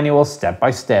follow the manual step by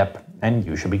step and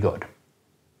you should be good.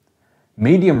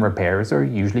 Medium repairs are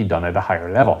usually done at a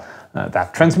higher level.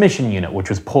 That transmission unit which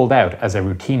was pulled out as a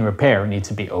routine repair needs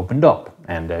to be opened up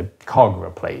and a cog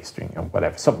replaced,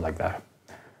 whatever, something like that.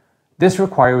 This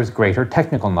requires greater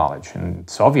technical knowledge. In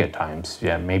Soviet times,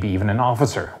 maybe even an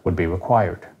officer would be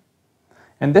required.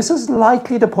 And this is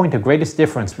likely the point of greatest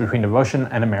difference between the Russian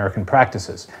and American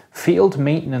practices. Field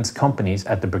maintenance companies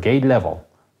at the brigade level,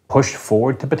 pushed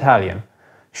forward to battalion,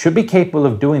 should be capable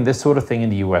of doing this sort of thing in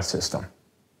the US system.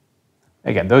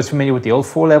 Again, those familiar with the old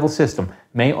 4-level system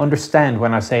may understand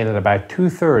when I say that about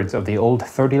 2/3 of the old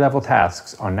 30-level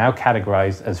tasks are now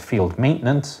categorized as field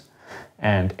maintenance,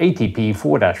 and ATP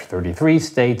 4-33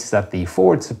 states that the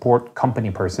forward support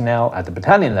company personnel at the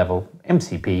battalion level,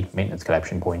 MCP, maintenance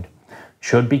collection point,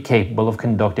 should be capable of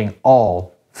conducting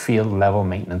all field-level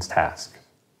maintenance tasks.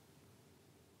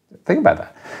 Think about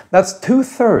that. That's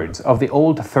 2/3 of the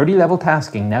old 30-level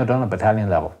tasking now done at battalion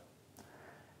level.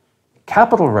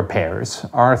 Capital repairs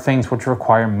are things which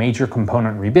require major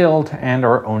component rebuild and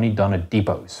are only done at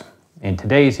depots. In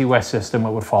today's US system,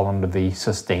 it would fall under the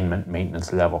sustainment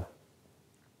maintenance level.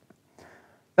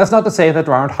 That's not to say that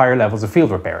there aren't higher levels of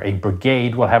field repair. A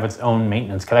brigade will have its own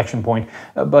maintenance collection point,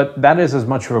 but that is as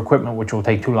much for equipment which will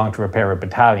take too long to repair a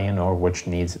battalion or which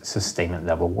needs sustainment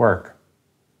level work.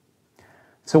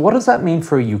 So what does that mean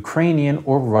for a Ukrainian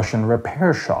or Russian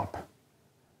repair shop?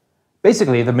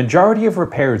 Basically, the majority of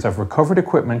repairs of recovered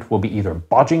equipment will be either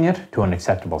bodging it to an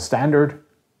acceptable standard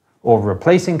or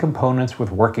replacing components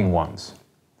with working ones.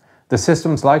 The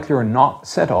systems likely are not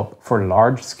set up for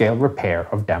large-scale repair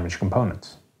of damaged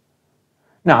components.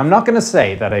 Now, I'm not going to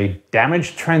say that a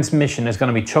damaged transmission is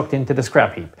going to be chucked into the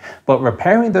scrap heap, but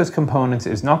repairing those components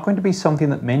is not going to be something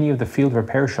that many of the field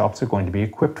repair shops are going to be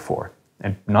equipped for.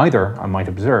 And neither, I might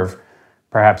observe,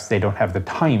 perhaps they don't have the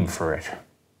time for it.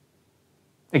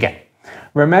 Again,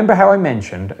 remember how I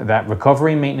mentioned that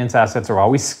recovery and maintenance assets are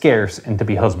always scarce and to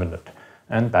be husbanded,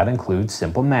 and that includes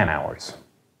simple man-hours.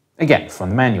 Again, from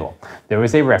the manual, there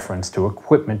is a reference to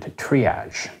equipment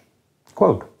triage.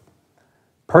 Quote,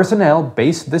 personnel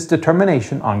base this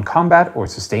determination on combat or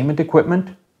sustainment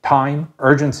equipment, time,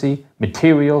 urgency,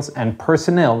 materials, and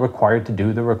personnel required to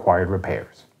do the required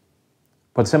repairs.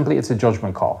 Put simply, it's a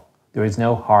judgment call. There is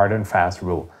no hard and fast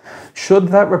rule. Should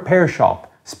that repair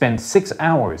shop spend 6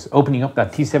 hours opening up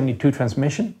that T-72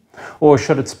 transmission? Or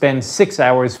should it spend 6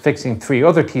 hours fixing 3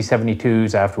 other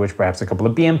T-72s, after which perhaps a couple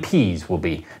of BMPs will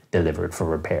be delivered for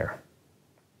repair?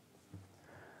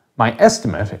 My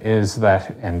estimate is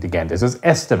that, and again, this is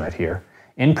estimate here,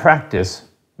 in practice,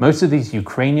 most of these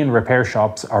Ukrainian repair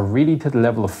shops are really to the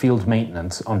level of field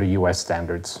maintenance under US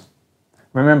standards.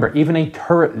 Remember, even a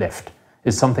turret lift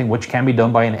is something which can be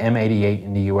done by an M88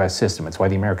 in the US system. It's why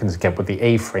the Americans kept with the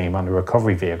A-frame on the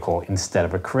recovery vehicle instead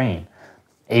of a crane.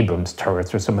 Abrams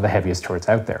turrets are some of the heaviest turrets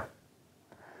out there.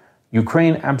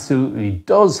 Ukraine absolutely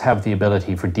does have the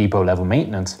ability for depot level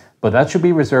maintenance, but that should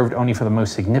be reserved only for the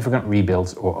most significant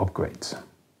rebuilds or upgrades.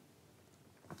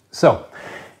 So,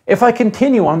 if I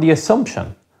continue on the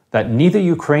assumption that neither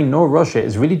Ukraine nor Russia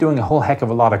is really doing a whole heck of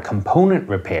a lot of component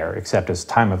repair, except as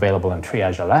time available and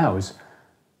triage allows,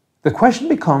 the question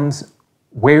becomes,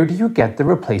 where do you get the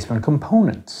replacement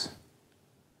components?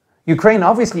 Ukraine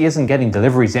obviously isn't getting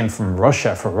deliveries in from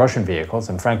Russia for Russian vehicles,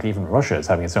 and frankly even Russia is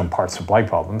having its own parts supply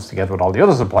problems together with all the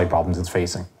other supply problems it's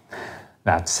facing.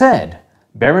 That said,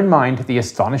 bear in mind the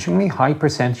astonishingly high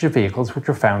percentage of vehicles which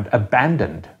were found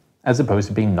abandoned, as opposed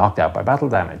to being knocked out by battle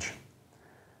damage.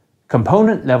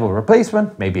 Component level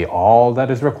replacement may be all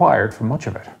that is required for much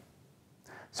of it.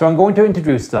 So I'm going to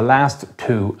introduce the last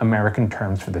two American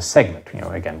terms for this segment,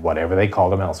 again, whatever they call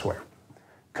them elsewhere.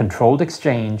 Controlled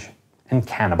exchange and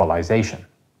cannibalization.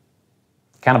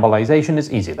 Cannibalization is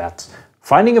easy. That's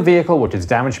finding a vehicle which is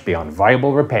damaged beyond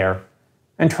viable repair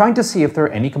and trying to see if there are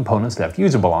any components left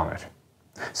usable on it.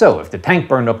 So if the tank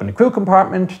burned up in the crew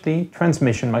compartment, the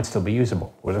transmission might still be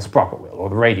usable, or the sprocket wheel, or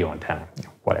the radio antenna,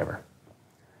 whatever.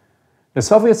 The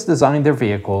Soviets designed their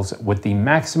vehicles with the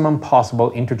maximum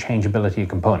possible interchangeability of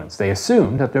components. They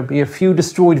assumed that there'd be a few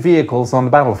destroyed vehicles on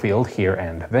the battlefield here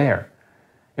and there.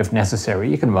 If necessary,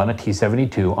 you can run a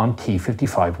T-72 on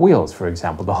T-55 wheels, for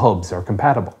example, the hubs are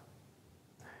compatible.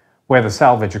 Where the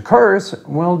salvage occurs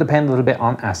will depend a little bit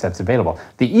on assets available.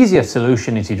 The easiest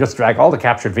solution is you just drag all the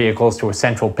captured vehicles to a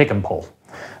central pick and pull,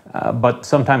 but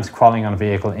sometimes crawling on a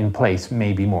vehicle in place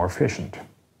may be more efficient.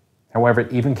 However,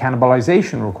 even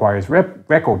cannibalization requires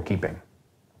record keeping.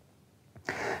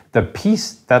 The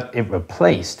piece that it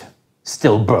replaced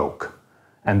still broke,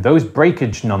 and those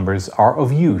breakage numbers are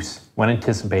of use when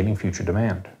anticipating future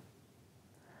demand.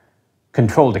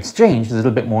 Controlled exchange is a little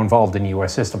bit more involved in the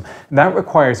US system. That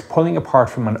requires pulling apart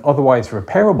from an otherwise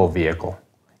repairable vehicle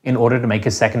in order to make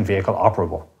a second vehicle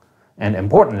operable. And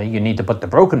importantly, you need to put the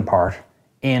broken part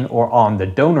in or on the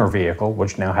donor vehicle,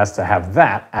 which now has to have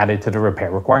that added to the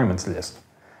repair requirements list.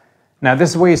 Now,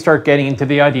 this is where you start getting into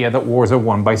the idea that wars are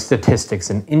won by statistics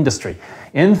and industry.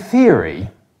 In theory,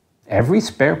 every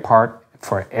spare part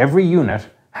for every unit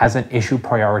has an issue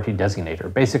priority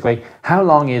designator. Basically, how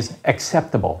long is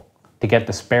acceptable to get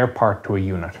the spare part to a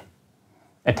unit.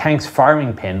 A tank's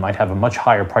firing pin might have a much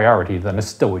higher priority than a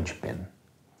stowage bin.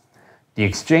 The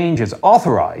exchange is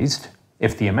authorized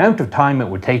if the amount of time it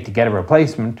would take to get a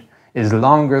replacement is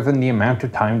longer than the amount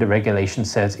of time the regulation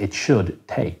says it should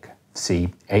take.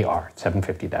 See AR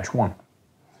 750-1.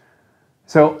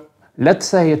 So let's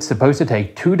say it's supposed to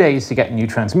take 2 days to get a new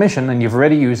transmission and you've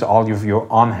already used all of your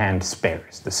on-hand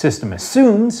spares. The system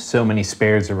assumes so many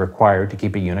spares are required to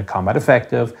keep a unit combat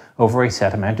effective over a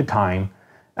set amount of time,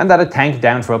 and that a tank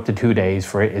down for up to 2 days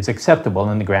for it is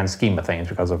acceptable in the grand scheme of things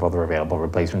because of other available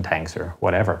replacement tanks or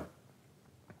whatever.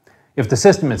 If the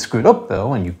system is screwed up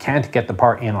though and you can't get the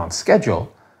part in on schedule,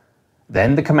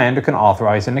 then the commander can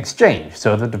authorize an exchange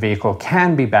so that the vehicle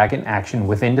can be back in action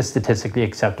within the statistically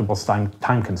acceptable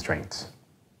time constraints.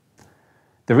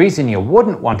 The reason you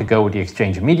wouldn't want to go with the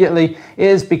exchange immediately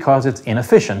is because it's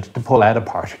inefficient to pull out a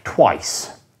part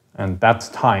twice. And that's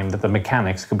time that the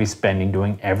mechanics could be spending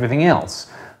doing everything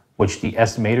else, which the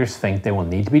estimators think they will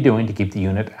need to be doing to keep the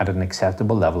unit at an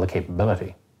acceptable level of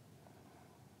capability.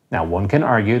 Now, one can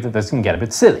argue that this can get a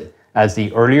bit silly, as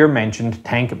the earlier mentioned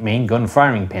tank main gun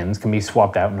firing pins can be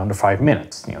swapped out in under 5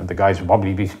 minutes. The guys will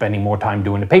probably be spending more time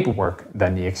doing the paperwork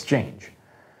than the exchange.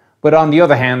 But on the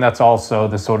other hand, that's also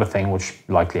the sort of thing which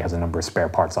likely has a number of spare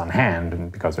parts on hand,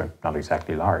 and because they're not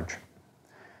exactly large.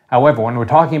 However, when we're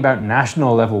talking about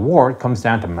national level war, it comes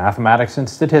down to mathematics and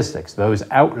statistics. Those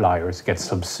outliers get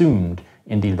subsumed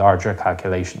in the larger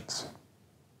calculations.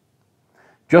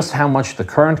 Just how much the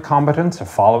current combatants are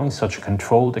following such a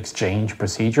controlled exchange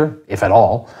procedure, if at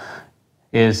all,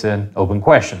 is an open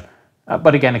question.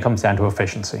 But again, it comes down to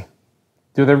efficiency.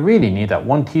 Do they really need that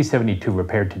one T-72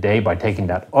 repaired today by taking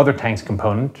that other tank's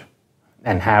component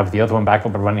and have the other one back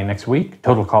up and running next week?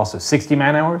 Total cost of 60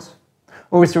 man-hours?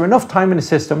 Or is there enough time in the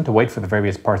system to wait for the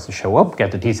various parts to show up, get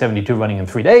the T-72 running in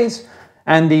 3 days,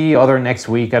 and the other next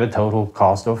week at a total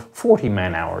cost of 40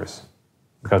 man-hours?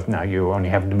 Because now you're only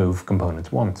having to move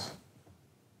components once.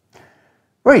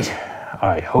 Right,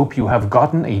 I hope you have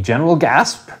gotten a general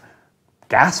grasp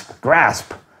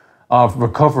of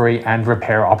recovery and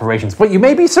repair operations, but you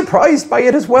may be surprised by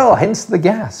it as well, hence the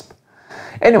gasp.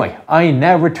 Anyway, I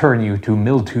now return you to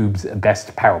Miltube's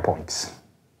best PowerPoints.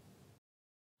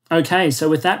 Okay, so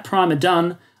with that primer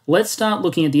done, let's start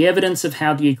looking at the evidence of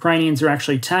how the Ukrainians are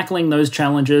actually tackling those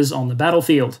challenges on the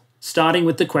battlefield, starting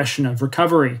with the question of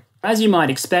recovery. As you might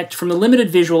expect, from the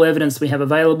limited visual evidence we have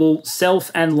available,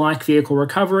 self and like vehicle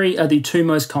recovery are the two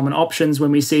most common options when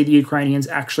we see the Ukrainians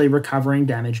actually recovering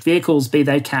damaged vehicles, be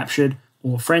they captured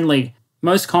or friendly.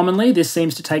 Most commonly, this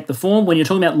seems to take the form, when you're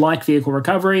talking about like vehicle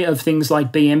recovery, of things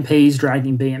like BMPs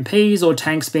dragging BMPs or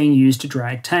tanks being used to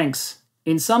drag tanks.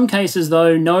 In some cases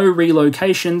though, no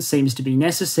relocation seems to be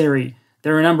necessary.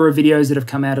 There are a number of videos that have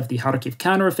come out of the Kharkiv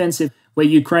counteroffensive where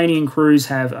Ukrainian crews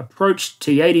have approached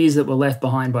T-80s that were left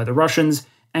behind by the Russians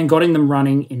and getting them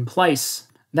running in place.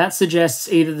 That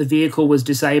suggests either the vehicle was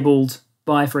disabled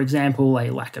by, for example,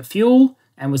 a lack of fuel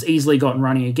and was easily gotten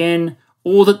running again,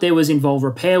 or that there was involved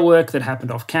repair work that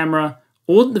happened off camera,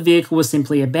 or that the vehicle was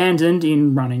simply abandoned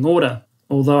in running order.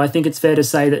 Although I think it's fair to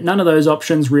say that none of those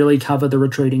options really cover the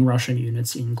retreating Russian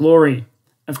units in glory.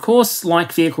 Of course,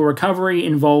 like vehicle recovery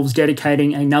involves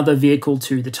dedicating another vehicle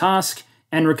to the task,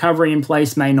 and recovery in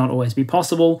place may not always be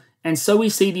possible, and so we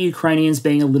see the Ukrainians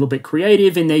being a little bit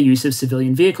creative in their use of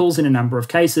civilian vehicles in a number of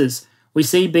cases. We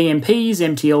see BMPs,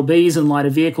 MTLBs, and lighter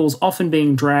vehicles often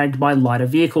being dragged by lighter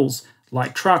vehicles,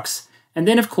 like trucks, and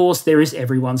then of course there is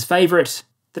everyone's favourite,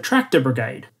 the tractor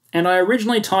brigade. And I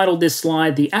originally titled this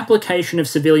slide The Application of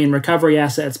Civilian Recovery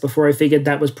Assets before I figured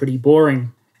that was pretty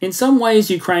boring. In some ways,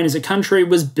 Ukraine as a country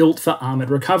was built for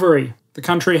armoured recovery. The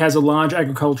country has a large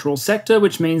agricultural sector,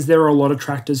 which means there are a lot of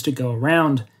tractors to go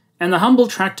around. And the humble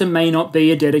tractor may not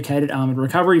be a dedicated armoured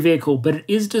recovery vehicle, but it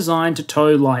is designed to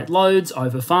tow light loads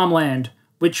over farmland,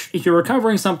 which, if you're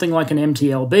recovering something like an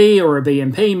MTLB or a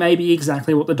BMP, may be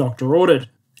exactly what the doctor ordered.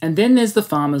 And then there's the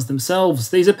farmers themselves.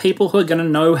 These are people who are going to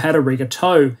know how to rig a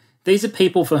tow. These are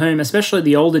people for whom, especially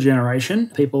the older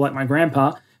generation, people like my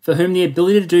grandpa, for whom the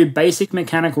ability to do basic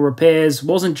mechanical repairs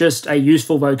wasn't just a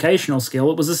useful vocational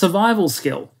skill, it was a survival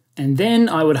skill. And then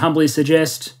I would humbly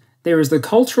suggest there is the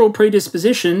cultural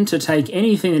predisposition to take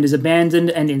anything that is abandoned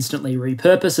and instantly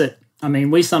repurpose it. I mean,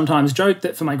 we sometimes joke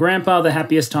that for my grandpa, the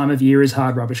happiest time of year is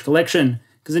hard rubbish collection,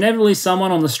 because inevitably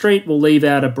someone on the street will leave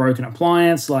out a broken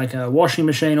appliance, like a washing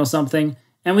machine or something,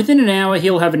 and within an hour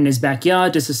he'll have it in his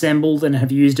backyard disassembled and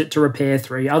have used it to repair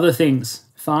 3 other things.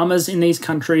 Farmers in these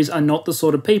countries are not the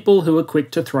sort of people who are quick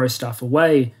to throw stuff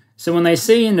away, so when they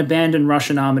see an abandoned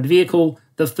Russian armoured vehicle,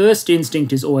 the first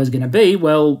instinct is always going to be,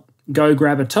 well, go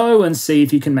grab a tow and see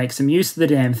if you can make some use of the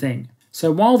damn thing.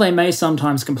 So while they may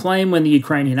sometimes complain when the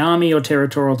Ukrainian army or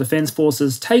territorial defence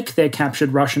forces take their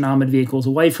captured Russian armoured vehicles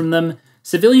away from them,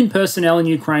 civilian personnel in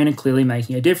Ukraine are clearly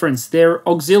making a difference. They're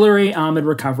auxiliary armoured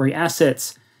recovery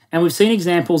assets, and we've seen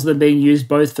examples of them being used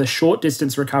both for short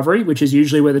distance recovery, which is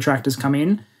usually where the tractors come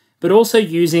in, but also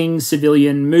using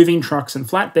civilian moving trucks and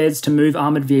flatbeds to move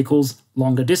armoured vehicles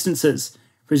longer distances,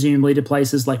 presumably to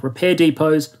places like repair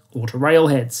depots or to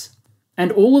railheads.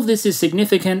 And all of this is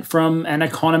significant from an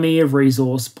economy of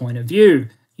resource point of view.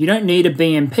 You don't need a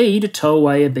BMP to tow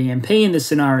away a BMP in this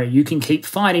scenario. You can keep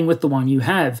fighting with the one you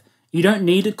have. You don't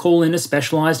need to call in a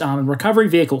specialised armoured recovery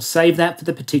vehicle. Save that for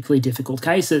the particularly difficult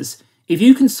cases. If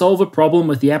you can solve a problem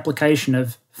with the application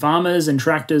of farmers and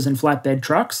tractors and flatbed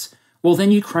trucks, well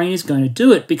then Ukraine is going to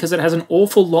do it because it has an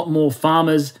awful lot more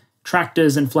farmers,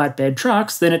 tractors and flatbed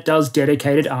trucks than it does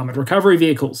dedicated armoured recovery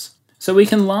vehicles. So we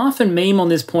can laugh and meme on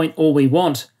this point all we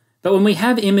want, but when we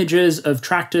have images of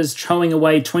tractors towing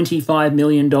away $25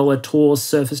 million Taurus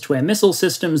surface-to-air missile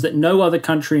systems that no other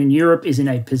country in Europe is in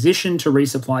a position to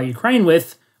resupply Ukraine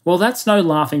with, well that's no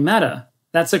laughing matter.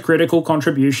 That's a critical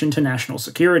contribution to national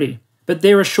security. But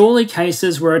there are surely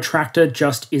cases where a tractor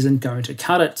just isn't going to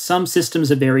cut it. Some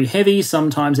systems are very heavy,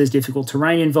 sometimes there's difficult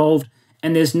terrain involved,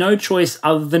 and there's no choice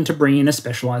other than to bring in a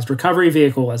specialised recovery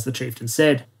vehicle, as the chieftain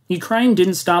said. Ukraine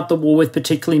didn't start the war with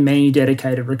particularly many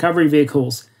dedicated recovery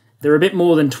vehicles. There are a bit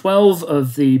more than 12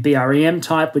 of the BREM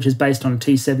type, which is based on a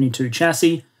T-72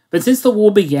 chassis, but since the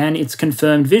war began, it's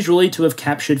confirmed visually to have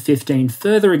captured 15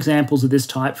 further examples of this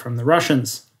type from the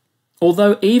Russians.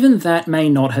 Although even that may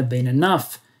not have been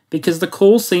enough, because the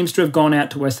call seems to have gone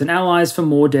out to Western allies for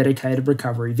more dedicated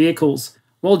recovery vehicles.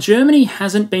 While Germany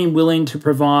hasn't been willing to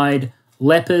provide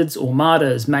Leopards or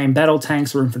Marders, main battle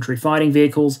tanks or infantry fighting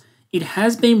vehicles, it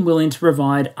has been willing to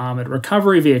provide armoured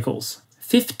recovery vehicles.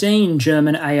 15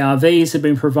 German ARVs have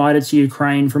been provided to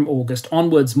Ukraine from August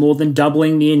onwards, more than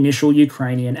doubling the initial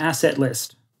Ukrainian asset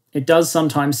list. It does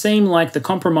sometimes seem like the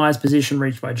compromise position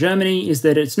reached by Germany is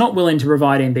that it's not willing to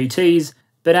provide MBTs,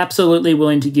 but absolutely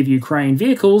willing to give Ukraine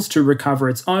vehicles to recover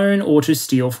its own or to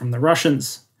steal from the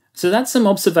Russians. So that's some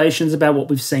observations about what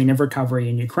we've seen of recovery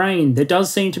in Ukraine. There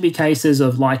does seem to be cases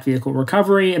of light vehicle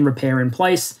recovery and repair in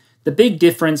place. The big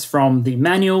difference from the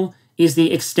manual is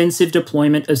the extensive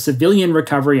deployment of civilian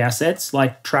recovery assets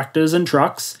like tractors and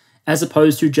trucks, as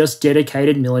opposed to just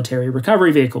dedicated military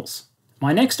recovery vehicles.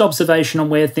 My next observation on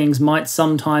where things might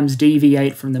sometimes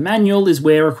deviate from the manual is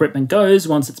where equipment goes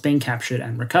once it's been captured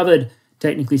and recovered.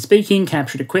 Technically speaking,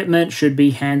 captured equipment should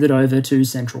be handed over to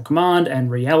Central Command and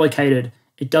reallocated.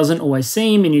 It doesn't always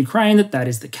seem in Ukraine that that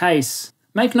is the case.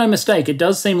 Make no mistake, it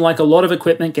does seem like a lot of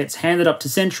equipment gets handed up to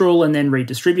Central and then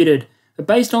redistributed, but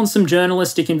based on some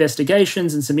journalistic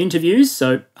investigations and some interviews,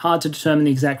 so hard to determine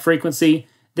the exact frequency,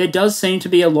 there does seem to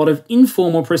be a lot of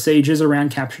informal procedures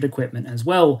around captured equipment as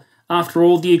well. After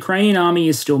all, the Ukrainian army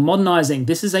is still modernising.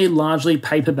 This is a largely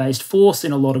paper-based force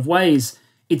in a lot of ways.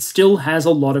 It still has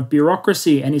a lot of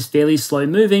bureaucracy and is fairly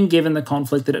slow-moving given the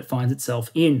conflict that it finds itself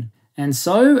in. And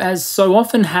so, as so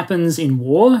often happens in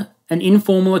war, an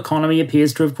informal economy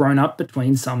appears to have grown up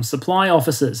between some supply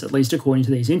officers, at least according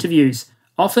to these interviews.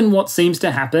 Often what seems to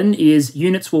happen is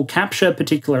units will capture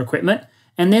particular equipment,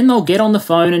 and then they'll get on the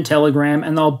phone and telegram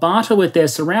and they'll barter with their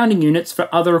surrounding units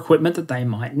for other equipment that they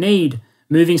might need,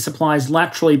 moving supplies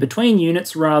laterally between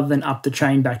units rather than up the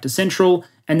chain back to central,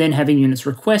 and then having units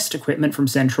request equipment from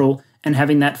central and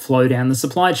having that flow down the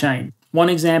supply chain. One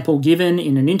example given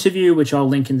in an interview, which I'll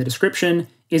link in the description,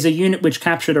 is a unit which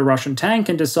captured a Russian tank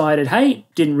and decided, hey,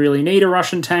 didn't really need a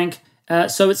Russian tank,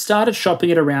 so it started shopping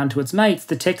it around to its mates.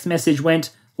 The text message went,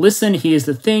 listen, here's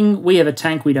the thing, we have a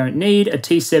tank we don't need, a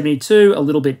T-72, a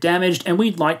little bit damaged, and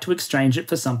we'd like to exchange it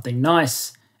for something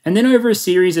nice. And then over a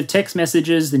series of text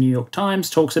messages, the New York Times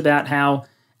talks about how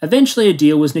eventually a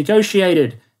deal was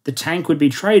negotiated. The tank would be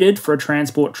traded for a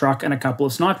transport truck and a couple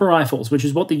of sniper rifles, which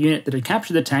is what the unit that had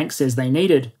captured the tank says they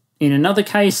needed. In another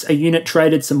case, a unit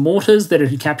traded some mortars that it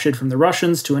had captured from the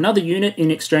Russians to another unit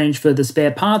in exchange for the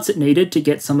spare parts it needed to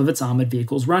get some of its armoured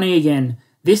vehicles running again.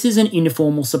 This is an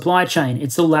informal supply chain.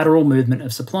 It's a lateral movement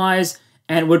of supplies,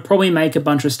 and would probably make a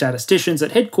bunch of statisticians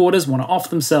at headquarters want to off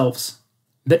themselves.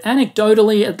 But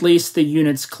anecdotally, at least, the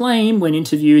units claim when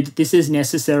interviewed that this is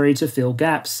necessary to fill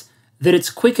gaps, that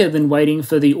it's quicker than waiting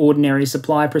for the ordinary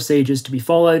supply procedures to be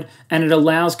followed, and it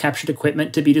allows captured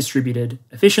equipment to be distributed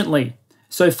efficiently.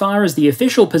 So far as the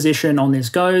official position on this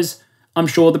goes, I'm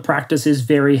sure the practice is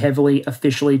very heavily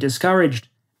officially discouraged.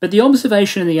 But the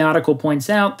observation in the article points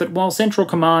out that while Central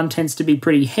Command tends to be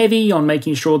pretty heavy on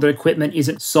making sure that equipment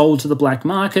isn't sold to the black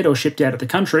market or shipped out of the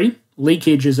country,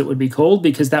 leakage as it would be called,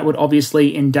 because that would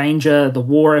obviously endanger the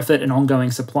war effort and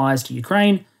ongoing supplies to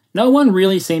Ukraine, no one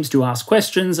really seems to ask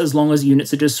questions as long as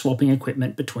units are just swapping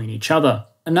equipment between each other.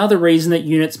 Another reason that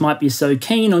units might be so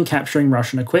keen on capturing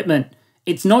Russian equipment.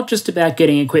 It's not just about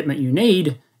getting equipment you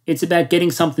need, it's about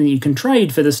getting something that you can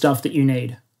trade for the stuff that you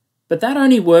need. But that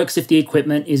only works if the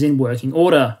equipment is in working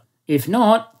order. If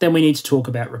not, then we need to talk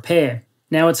about repair.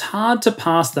 Now, it's hard to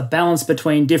pass the balance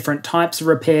between different types of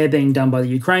repair being done by the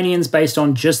Ukrainians based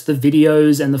on just the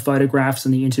videos and the photographs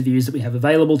and the interviews that we have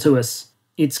available to us.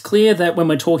 It's clear that when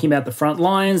we're talking about the front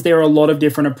lines, there are a lot of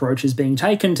different approaches being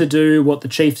taken to do what the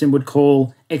chieftain would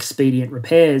call expedient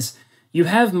repairs. You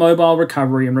have mobile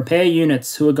recovery and repair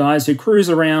units, who are guys who cruise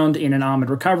around in an armoured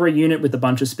recovery unit with a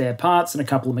bunch of spare parts and a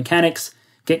couple of mechanics,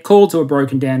 get called to a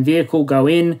broken down vehicle, go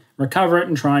in, recover it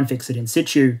and try and fix it in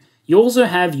situ. You also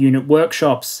have unit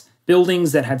workshops,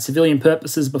 buildings that had civilian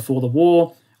purposes before the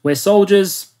war, where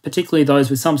soldiers, particularly those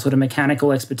with some sort of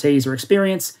mechanical expertise or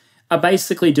experience, are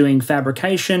basically doing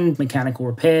fabrication, mechanical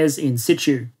repairs in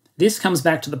situ. This comes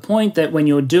back to the point that when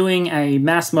you're doing a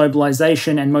mass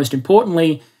mobilisation, and most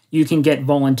importantly, you can get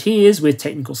volunteers with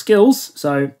technical skills,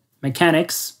 so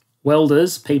mechanics,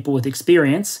 welders, people with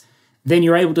experience, then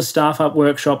you're able to staff up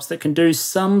workshops that can do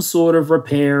some sort of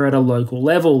repair at a local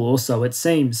level, or so it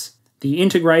seems. The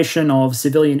integration of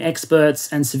civilian experts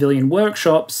and civilian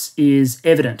workshops is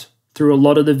evident through a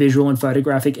lot of the visual and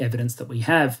photographic evidence that we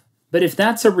have. But if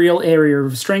that's a real area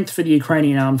of strength for the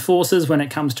Ukrainian armed forces when it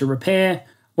comes to repair,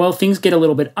 well, things get a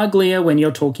little bit uglier when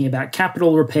you're talking about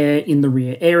capital repair in the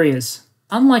rear areas.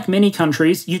 Unlike many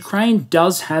countries, Ukraine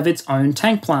does have its own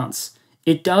tank plants.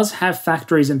 It does have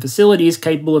factories and facilities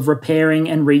capable of repairing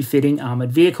and refitting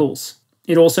armoured vehicles.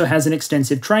 It also has an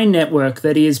extensive train network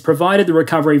that is, provided the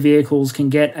recovery vehicles can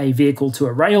get a vehicle to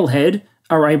a railhead,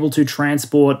 are able to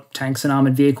transport tanks and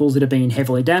armoured vehicles that have been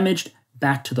heavily damaged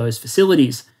back to those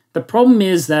facilities. The problem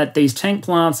is that these tank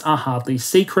plants are hardly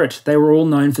secret. They were all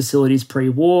known facilities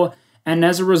pre-war, and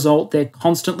as a result, they're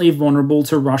constantly vulnerable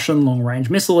to Russian long-range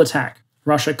missile attack.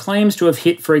 Russia claims to have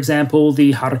hit, for example,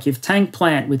 the Kharkiv tank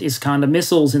plant with Iskander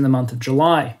missiles in the month of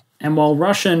July. And while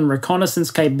Russian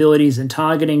reconnaissance capabilities and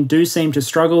targeting do seem to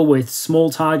struggle with small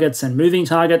targets and moving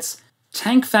targets,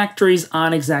 tank factories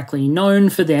aren't exactly known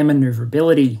for their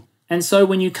maneuverability. And so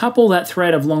when you couple that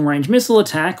threat of long-range missile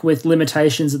attack with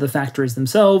limitations of the factories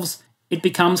themselves, it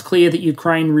becomes clear that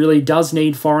Ukraine really does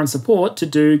need foreign support to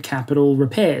do capital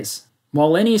repairs.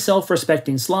 While any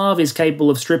self-respecting Slav is capable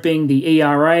of stripping the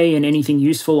ERA and anything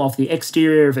useful off the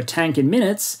exterior of a tank in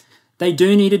minutes, they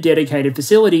do need a dedicated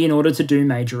facility in order to do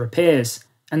major repairs,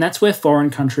 and that's where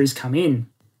foreign countries come in.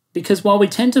 Because while we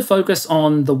tend to focus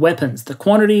on the weapons, the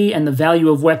quantity and the value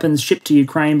of weapons shipped to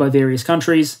Ukraine by various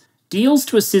countries, deals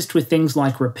to assist with things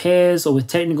like repairs or with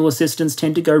technical assistance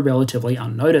tend to go relatively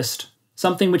unnoticed.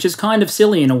 Something which is kind of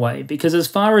silly in a way, because as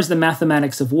far as the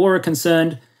mathematics of war are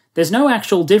concerned, there's no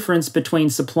actual difference between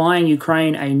supplying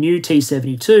Ukraine a new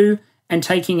T-72 and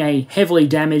taking a heavily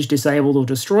damaged, disabled or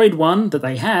destroyed one that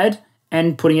they had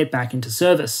and putting it back into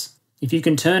service. If you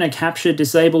can turn a captured,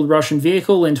 disabled Russian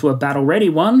vehicle into a battle-ready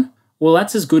one, well,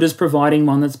 that's as good as providing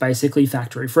one that's basically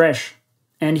factory fresh.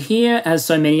 And here, as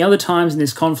so many other times in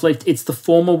this conflict, it's the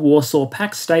former Warsaw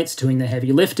Pact states doing the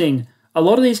heavy lifting. A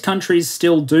lot of these countries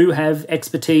still do have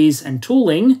expertise and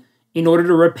tooling in order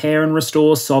to repair and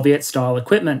restore Soviet-style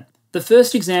equipment. The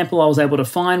first example I was able to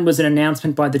find was an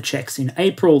announcement by the Czechs in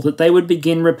April that they would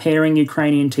begin repairing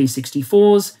Ukrainian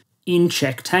T-64s in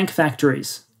Czech tank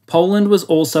factories. Poland was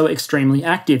also extremely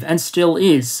active, and still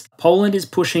is. Poland is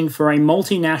pushing for a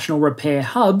multinational repair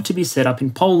hub to be set up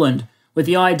in Poland, with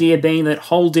the idea being that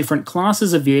whole different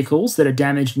classes of vehicles that are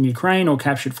damaged in Ukraine or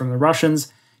captured from the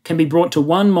Russians can be brought to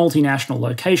one multinational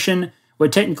location, where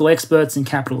technical experts and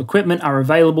capital equipment are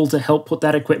available to help put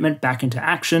that equipment back into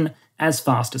action as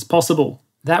fast as possible.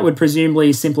 That would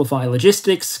presumably simplify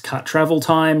logistics, cut travel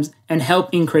times, and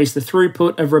help increase the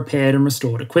throughput of repaired and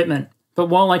restored equipment. But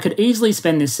while I could easily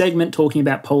spend this segment talking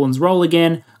about Poland's role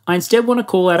again, I instead want to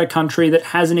call out a country that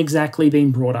hasn't exactly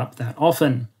been brought up that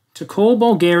often. To call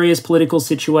Bulgaria's political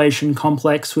situation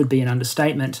complex would be an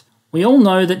understatement. We all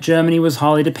know that Germany was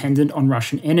highly dependent on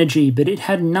Russian energy, but it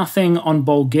had nothing on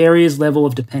Bulgaria's level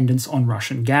of dependence on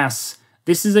Russian gas.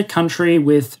 This is a country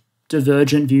with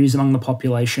divergent views among the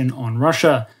population on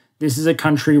Russia. This is a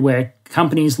country where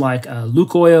companies like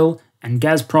Lukoil and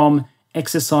Gazprom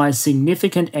exercise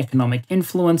significant economic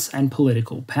influence and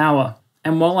political power.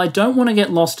 And while I don't want to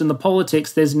get lost in the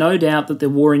politics, there's no doubt that the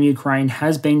war in Ukraine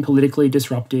has been politically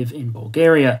disruptive in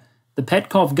Bulgaria. The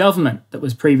Petkov government that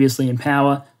was previously in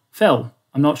power fell.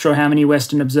 I'm not sure how many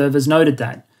Western observers noted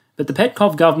that, but the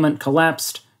Petkov government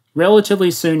collapsed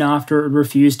relatively soon after it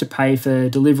refused to pay for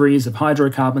deliveries of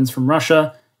hydrocarbons from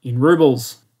Russia in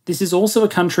rubles. This is also a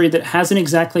country that hasn't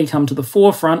exactly come to the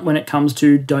forefront when it comes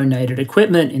to donated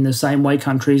equipment in the same way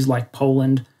countries like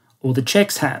Poland or the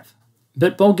Czechs have.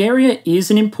 But Bulgaria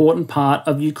is an important part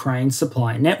of Ukraine's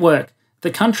supply network.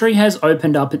 The country has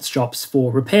opened up its shops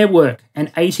for repair work,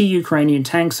 and 80 Ukrainian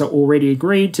tanks are already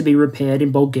agreed to be repaired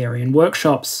in Bulgarian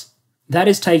workshops. That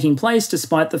is taking place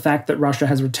despite the fact that Russia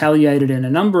has retaliated in a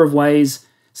number of ways,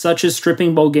 such as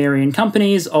stripping Bulgarian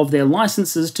companies of their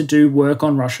licenses to do work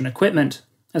on Russian equipment.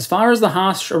 As far as the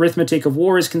harsh arithmetic of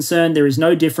war is concerned, there is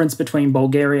no difference between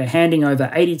Bulgaria handing over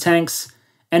 80 tanks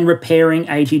and repairing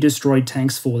 80 destroyed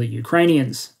tanks for the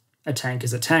Ukrainians. A tank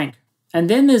is a tank. And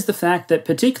then there's the fact that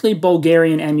particularly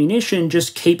Bulgarian ammunition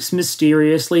just keeps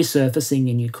mysteriously surfacing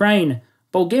in Ukraine.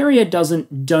 Bulgaria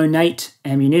doesn't donate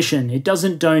ammunition. It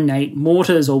doesn't donate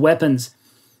mortars or weapons.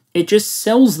 It just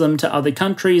sells them to other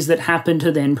countries that happen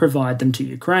to then provide them to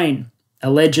Ukraine.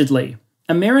 Allegedly.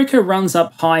 America runs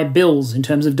up high bills in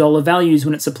terms of dollar values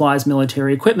when it supplies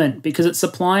military equipment because it's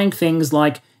supplying things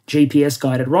like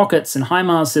GPS-guided rockets and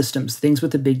HIMARS systems, things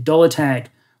with a big dollar tag.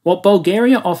 What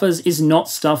Bulgaria offers is not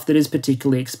stuff that is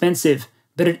particularly expensive,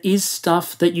 but it is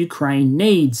stuff that Ukraine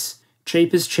needs.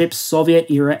 Cheap as chips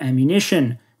Soviet-era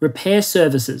ammunition, repair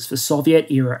services for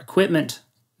Soviet-era equipment.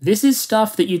 This is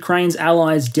stuff that Ukraine's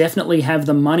allies definitely have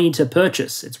the money to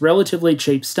purchase. It's relatively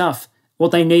cheap stuff. What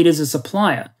they need is a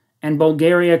supplier, and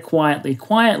Bulgaria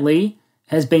quietly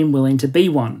has been willing to be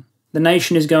one. The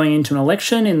nation is going into an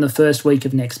election in the first week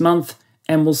of next month,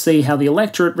 and we'll see how the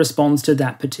electorate responds to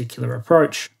that particular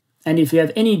approach. And if you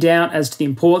have any doubt as to the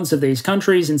importance of these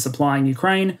countries in supplying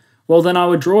Ukraine, well then I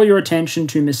would draw your attention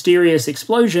to mysterious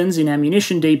explosions in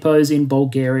ammunition depots in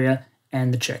Bulgaria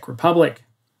and the Czech Republic.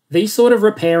 These sort of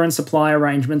repair and supply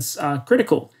arrangements are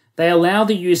critical. They allow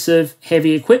the use of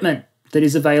heavy equipment that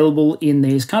is available in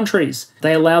these countries.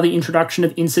 They allow the introduction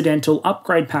of incidental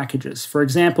upgrade packages. For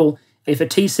example, if a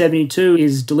T-72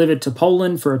 is delivered to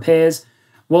Poland for repairs,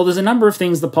 well, there's a number of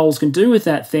things the Poles can do with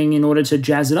that thing in order to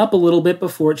jazz it up a little bit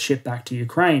before it's shipped back to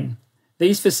Ukraine.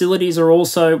 These facilities are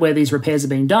also, where these repairs are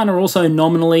being done, are also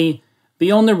nominally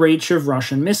beyond the reach of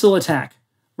Russian missile attack.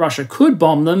 Russia could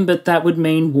bomb them, but that would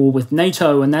mean war with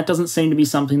NATO, and that doesn't seem to be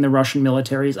something the Russian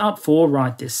military is up for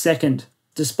right this second.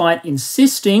 Despite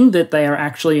insisting that they are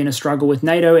actually in a struggle with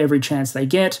NATO every chance they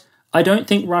get, I don't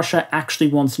think Russia actually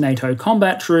wants NATO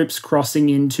combat troops crossing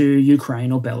into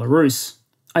Ukraine or Belarus.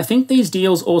 I think these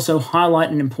deals also highlight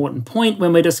an important point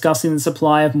when we're discussing the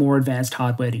supply of more advanced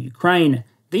hardware to Ukraine.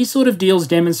 These sort of deals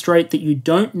demonstrate that you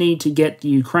don't need to get the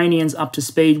Ukrainians up to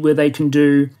speed where they can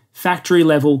do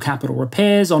factory-level capital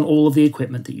repairs on all of the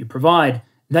equipment that you provide.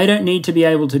 They don't need to be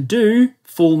able to do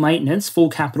full maintenance, full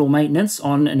capital maintenance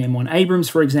on an M1 Abrams,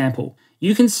 for example.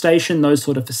 You can station those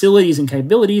sort of facilities and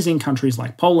capabilities in countries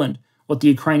like Poland. What the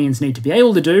Ukrainians need to be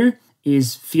able to do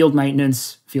is field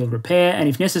maintenance, field repair, and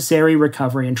if necessary,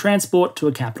 recovery and transport to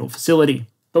a capital facility.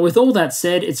 But with all that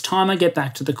said, it's time I get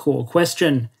back to the core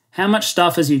question. How much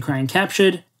stuff has Ukraine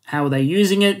captured? How are they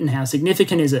using it, and how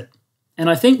significant is it? And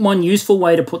I think one useful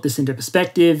way to put this into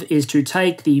perspective is to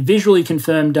take the visually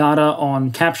confirmed data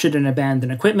on captured and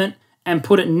abandoned equipment and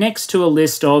put it next to a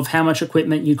list of how much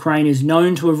equipment Ukraine is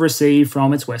known to have received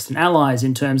from its Western allies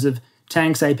in terms of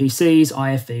tanks, APCs,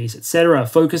 IFVs, etc.,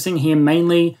 focusing here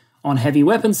mainly on heavy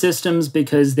weapon systems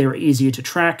because they're easier to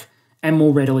track and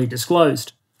more readily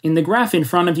disclosed. In the graph in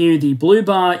front of you, the blue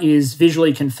bar is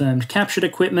visually confirmed captured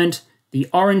equipment, the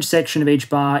orange section of each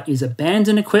bar is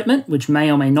abandoned equipment, which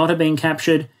may or may not have been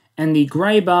captured, and the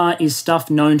grey bar is stuff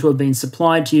known to have been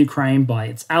supplied to Ukraine by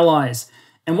its allies.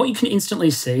 And what you can instantly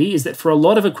see is that for a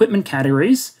lot of equipment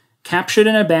categories, captured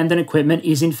and abandoned equipment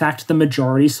is in fact the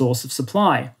majority source of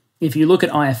supply. If you look at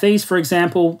IFVs, for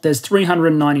example, there's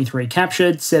 393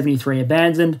 captured, 73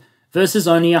 abandoned, versus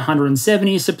only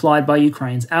 170 supplied by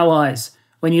Ukraine's allies.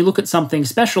 When you look at something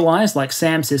specialised like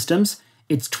SAM systems,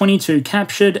 it's 22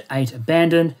 captured, 8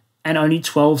 abandoned, and only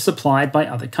 12 supplied by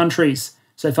other countries.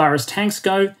 So far as tanks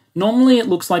go, normally it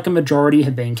looks like a majority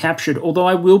have been captured, although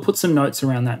I will put some notes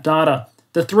around that data.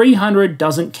 The 300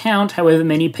 doesn't count however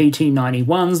many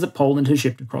PT-91s that Poland has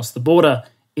shipped across the border.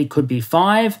 It could be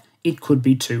 5, it could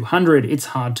be 200, it's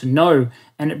hard to know,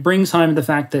 and it brings home the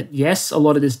fact that yes, a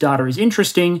lot of this data is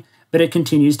interesting, but it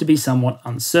continues to be somewhat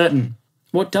uncertain.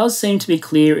 What does seem to be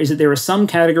clear is that there are some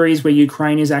categories where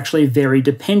Ukraine is actually very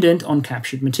dependent on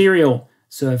captured material.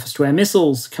 Surface-to-air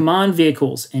missiles, command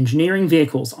vehicles, engineering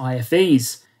vehicles,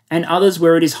 IFVs, and others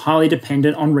where it is highly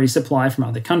dependent on resupply from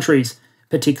other countries,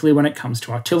 particularly when it comes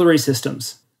to artillery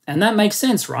systems. And that makes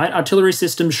sense, right? Artillery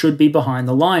systems should be behind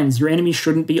the lines. Your enemy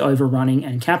shouldn't be overrunning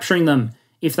and capturing them.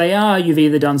 If they are, you've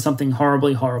either done something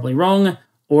horribly, horribly wrong,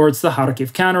 or it's the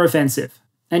Kharkiv counteroffensive.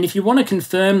 And if you want to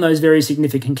confirm those very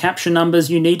significant capture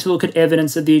numbers, you need to look at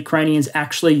evidence of the Ukrainians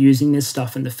actually using this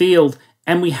stuff in the field.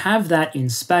 And we have that in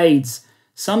spades.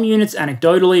 Some units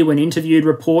anecdotally, when interviewed,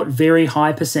 report very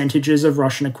high percentages of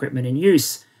Russian equipment in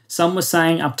use. Some were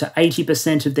saying up to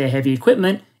 80% of their heavy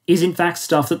equipment is in fact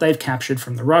stuff that they've captured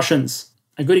from the Russians.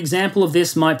 A good example of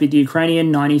this might be the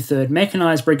Ukrainian 93rd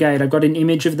Mechanized Brigade. I've got an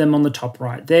image of them on the top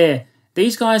right there.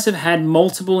 These guys have had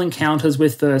multiple encounters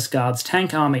with 1st Guards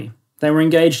Tank Army. They were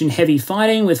engaged in heavy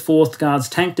fighting with 4th Guards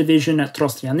Tank Division at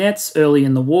Trostyanets early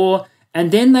in the war,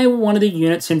 and then they were one of the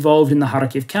units involved in the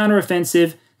Kharkiv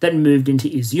counteroffensive that moved into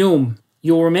Izium.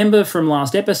 You'll remember from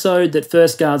last episode that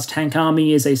 1st Guards Tank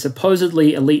Army is a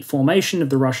supposedly elite formation of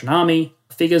the Russian army.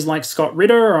 Figures like Scott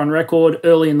Ritter are on record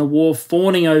early in the war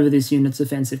fawning over this unit's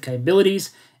offensive capabilities,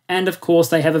 and of course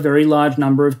they have a very large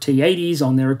number of T-80s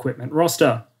on their equipment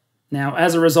roster. Now,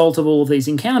 as a result of all of these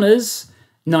encounters,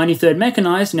 93rd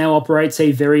Mechanized now operates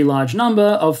a very large number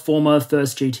of former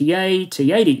 1st GTA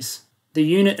T-80s. The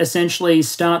unit essentially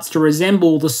starts to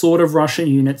resemble the sort of Russian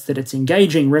units that it's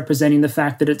engaging, representing the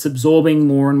fact that it's absorbing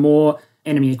more and more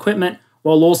enemy equipment,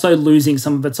 while also losing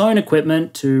some of its own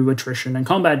equipment to attrition and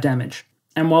combat damage.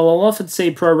 And while I'll often see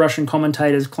pro-Russian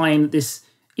commentators claim that this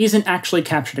isn't actually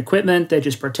captured equipment, they're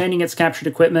just pretending it's captured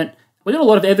equipment, we got a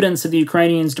lot of evidence of the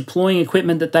Ukrainians deploying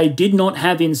equipment that they did not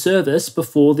have in service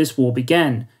before this war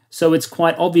began. So it's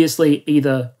quite obviously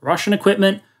either Russian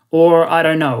equipment or, I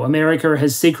don't know, America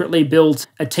has secretly built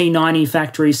a T-90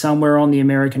 factory somewhere on the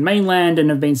American mainland and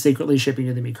have been secretly shipping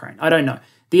to the Ukraine. I don't know.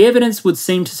 The evidence would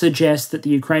seem to suggest that the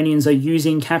Ukrainians are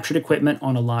using captured equipment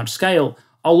on a large scale.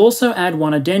 I'll also add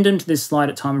one addendum to this slide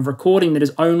at time of recording that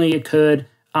has only occurred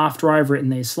after I've written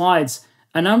these slides.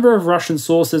 A number of Russian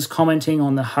sources commenting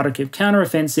on the Kharkiv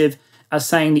counteroffensive are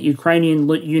saying that Ukrainian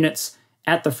units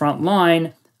at the front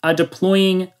line are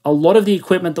deploying a lot of the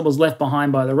equipment that was left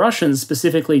behind by the Russians,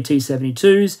 specifically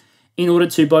T-72s, in order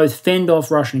to both fend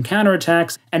off Russian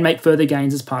counterattacks and make further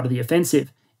gains as part of the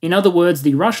offensive. In other words,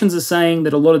 the Russians are saying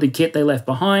that a lot of the kit they left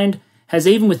behind has,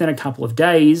 even within a couple of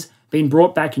days, been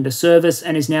brought back into service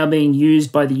and is now being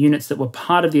used by the units that were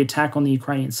part of the attack on the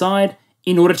Ukrainian side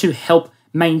in order to help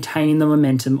maintain the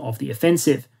momentum of the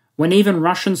offensive. When even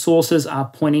Russian sources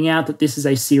are pointing out that this is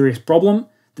a serious problem,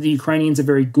 that the Ukrainians are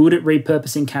very good at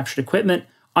repurposing captured equipment,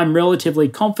 I'm relatively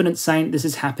confident saying this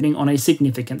is happening on a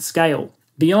significant scale.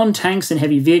 Beyond tanks and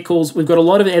heavy vehicles, we've got a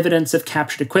lot of evidence of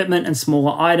captured equipment and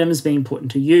smaller items being put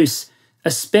into use,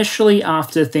 especially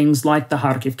after things like the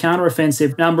Kharkiv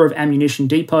counteroffensive. A number of ammunition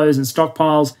depots and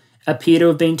stockpiles appear to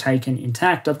have been taken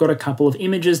intact. I've got a couple of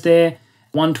images there.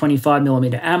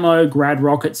 125mm ammo, grad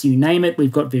rockets, you name it,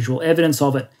 we've got visual evidence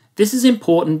of it. This is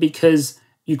important because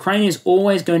Ukraine is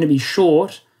always going to be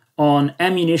short on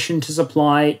ammunition to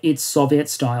supply its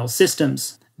Soviet-style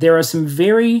systems. There are some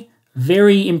very,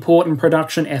 very important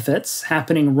production efforts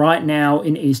happening right now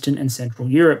in Eastern and Central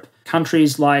Europe.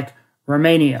 Countries like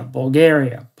Romania,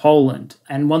 Bulgaria, Poland,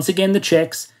 and once again the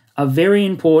Czechs are very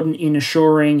important in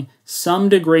assuring some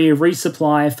degree of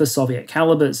resupply for Soviet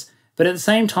calibers. But at the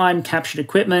same time, captured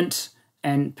equipment,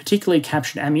 and particularly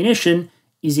captured ammunition,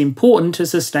 is important to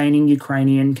sustaining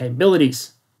Ukrainian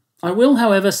capabilities. I will,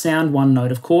 however, sound one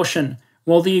note of caution.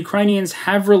 While the Ukrainians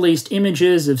have released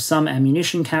images of some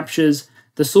ammunition captures,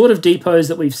 the sort of depots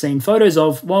that we've seen photos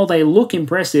of, while they look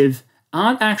impressive,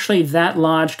 aren't actually that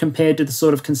large compared to the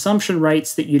sort of consumption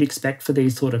rates that you'd expect for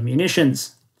these sort of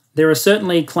munitions. There are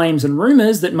certainly claims and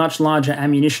rumours that much larger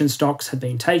ammunition stocks have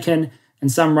been taken,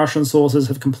 and some Russian sources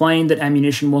have complained that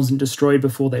ammunition wasn't destroyed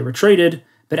before they retreated,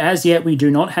 but as yet we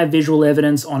do not have visual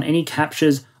evidence on any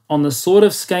captures on the sort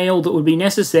of scale that would be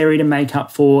necessary to make up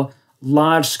for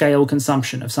large-scale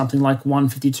consumption of something like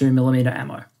 152mm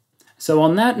ammo. So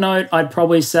on that note, I'd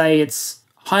probably say it's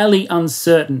highly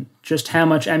uncertain just how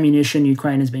much ammunition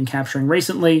Ukraine has been capturing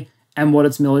recently and what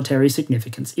its military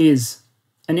significance is.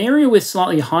 An area with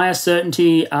slightly higher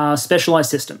certainty are specialized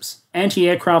systems.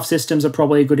 Anti-aircraft systems are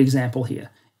probably a good example here.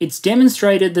 It's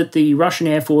demonstrated that the Russian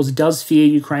Air Force does fear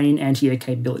Ukrainian anti-air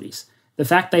capabilities. The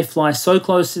fact they fly so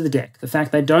close to the deck, the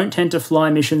fact they don't tend to fly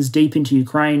missions deep into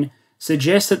Ukraine,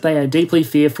 suggests that they are deeply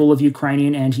fearful of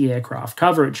Ukrainian anti-aircraft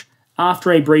coverage,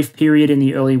 after a brief period in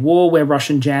the early war where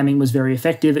Russian jamming was very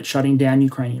effective at shutting down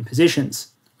Ukrainian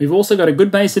positions. We've also got a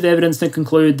good base of evidence to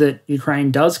conclude that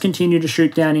Ukraine does continue to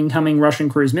shoot down incoming Russian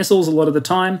cruise missiles a lot of the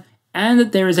time, and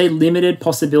that there is a limited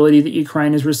possibility that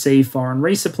Ukraine has received foreign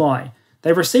resupply.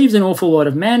 They've received an awful lot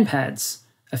of man-pads,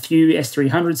 a few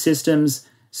S-300 systems,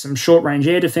 some short-range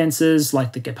air defences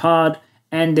like the Gepard,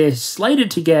 and they're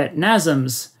slated to get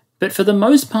NASAMS, but for the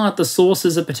most part the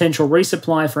sources of potential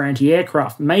resupply for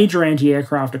major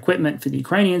anti-aircraft equipment for the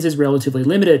Ukrainians is relatively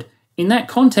limited. In that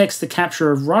context, the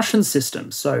capture of Russian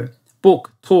systems, so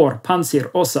Buk, Tor,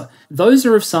 Pantsir, Osa, those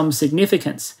are of some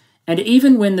significance, and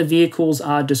even when the vehicles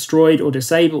are destroyed or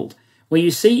disabled, where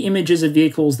you see images of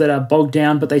vehicles that are bogged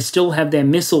down but they still have their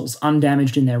missiles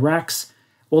undamaged in their racks,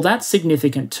 well that's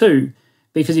significant too,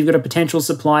 because you've got a potential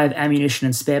supply of ammunition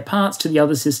and spare parts to the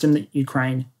other system that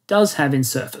Ukraine does have in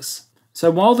surface.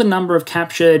 So while the number of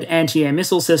captured anti-air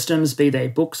missile systems, be they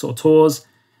Buks or Tors,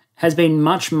 has been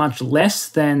much, much less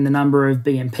than the number of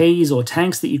BMPs or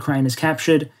tanks that Ukraine has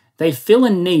captured, they fill a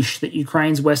niche that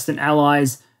Ukraine's Western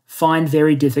allies find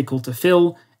very difficult to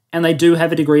fill, and they do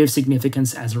have a degree of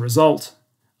significance as a result.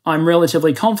 I'm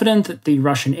relatively confident that the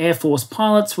Russian Air Force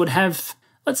pilots would have,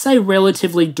 let's say,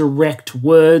 relatively direct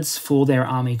words for their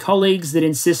army colleagues that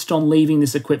insist on leaving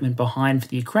this equipment behind for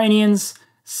the Ukrainians,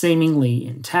 seemingly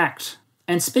intact.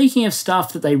 And speaking of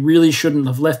stuff that they really shouldn't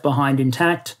have left behind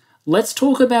intact, let's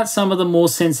talk about some of the more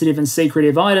sensitive and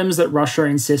secretive items that Russia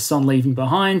insists on leaving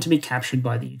behind to be captured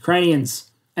by the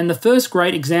Ukrainians. And the first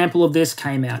great example of this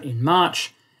came out in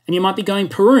March, and you might be going,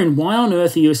 Perun, why on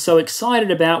earth are you so excited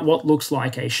about what looks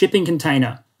like a shipping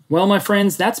container? Well, my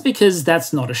friends, that's because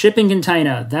that's not a shipping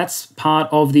container. That's part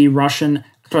of the Russian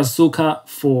Krasukha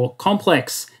 4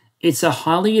 complex. It's a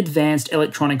highly advanced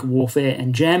electronic warfare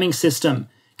and jamming system,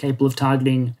 capable of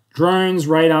targeting drones,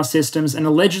 radar systems, and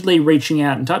allegedly reaching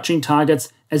out and touching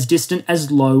targets as distant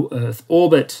as low Earth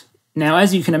orbit. Now,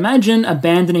 as you can imagine,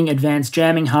 abandoning advanced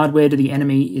jamming hardware to the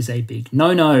enemy is a big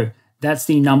no-no. That's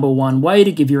the number one way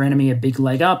to give your enemy a big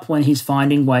leg up when he's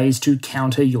finding ways to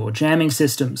counter your jamming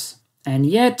systems. And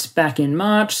yet, back in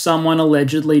March, someone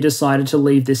allegedly decided to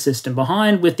leave this system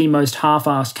behind with the most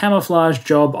half-assed camouflage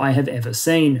job I have ever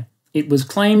seen. It was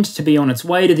claimed to be on its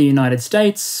way to the United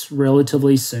States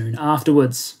relatively soon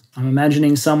afterwards. I'm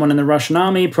imagining someone in the Russian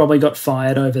army probably got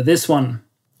fired over this one.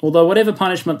 Although whatever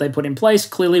punishment they put in place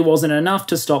clearly wasn't enough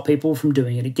to stop people from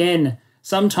doing it again.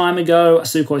 Some time ago, a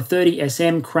Sukhoi 30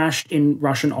 SM crashed in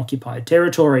Russian-occupied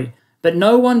territory, but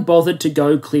no one bothered to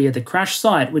go clear the crash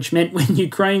site, which meant when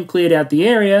Ukraine cleared out the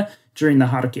area during the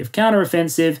Kharkiv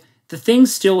counteroffensive, the thing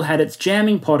still had its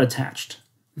jamming pod attached.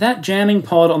 That jamming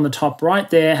pod on the top right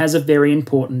there has a very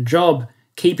important job,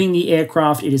 keeping the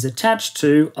aircraft it is attached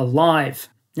to alive.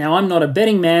 Now, I'm not a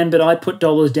betting man, but I'd put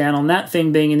dollars down on that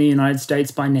thing being in the United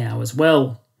States by now as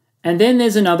well. And then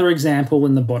there's another example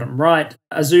in the bottom right,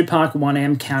 a Zoopark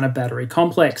 1M counter-battery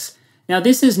complex. Now,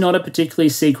 this is not a particularly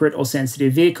secret or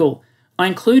sensitive vehicle. I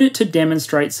include it to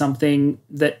demonstrate something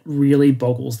that really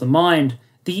boggles the mind.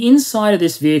 The inside of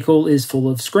this vehicle is full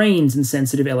of screens and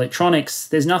sensitive electronics.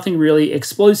 There's nothing really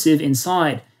explosive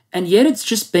inside. And yet it's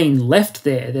just been left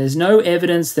there. There's no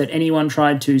evidence that anyone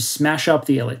tried to smash up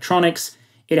the electronics.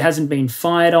 It hasn't been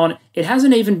fired on. It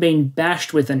hasn't even been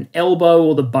bashed with an elbow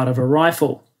or the butt of a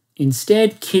rifle.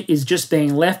 Instead, kit is just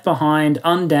being left behind,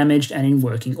 undamaged and in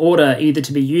working order, either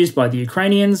to be used by the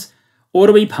Ukrainians or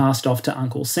to be passed off to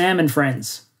Uncle Sam and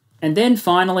friends. And then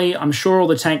finally, I'm sure all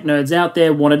the tank nerds out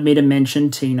there wanted me to mention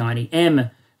T90M.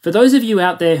 For those of you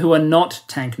out there who are not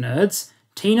tank nerds,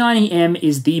 T90M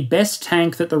is the best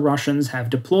tank that the Russians have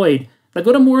deployed. They've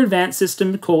got a more advanced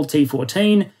system called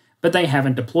T14, but they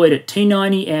haven't deployed it.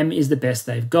 T90M is the best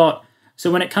they've got.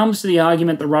 So when it comes to the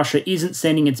argument that Russia isn't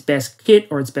sending its best kit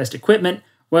or its best equipment,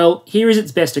 well, here is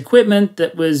its best equipment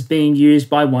that was being used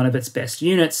by one of its best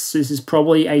units. This is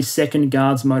probably a 2nd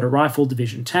Guards Motor Rifle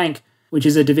Division tank, which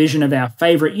is a division of our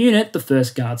favourite unit, the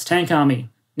 1st Guards Tank Army.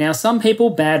 Now, some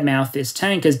people badmouth this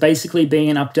tank as basically being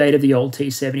an update of the old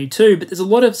T-72, but there's a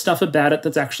lot of stuff about it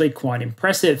that's actually quite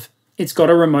impressive. It's got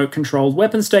a remote-controlled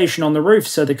weapon station on the roof,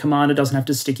 so the commander doesn't have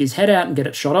to stick his head out and get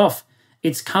it shot off.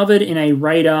 It's covered in a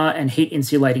radar and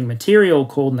heat-insulating material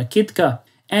called Nakitka,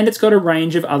 and it's got a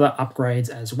range of other upgrades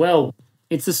as well.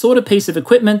 It's the sort of piece of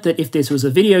equipment that if this was a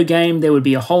video game, there would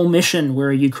be a whole mission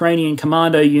where a Ukrainian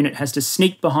commando unit has to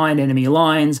sneak behind enemy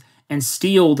lines and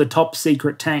steal the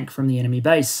top-secret tank from the enemy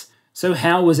base. So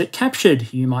how was it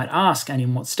captured, you might ask, and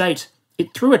in what state?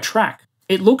 It threw a track.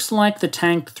 It looks like the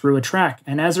tank threw a track,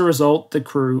 and as a result, the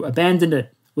crew abandoned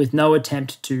it, with no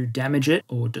attempt to damage it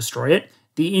or destroy it.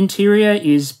 The interior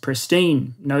is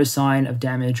pristine, no sign of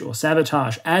damage or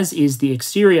sabotage, as is the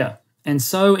exterior. And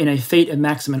so, in a feat of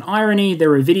maximum irony,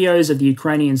 there are videos of the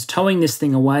Ukrainians towing this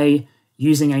thing away,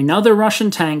 using another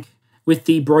Russian tank, with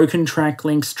the broken track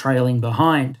links trailing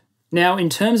behind. Now, in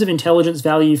terms of intelligence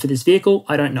value for this vehicle,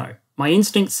 I don't know. My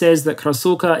instinct says that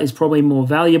Krasukha is probably more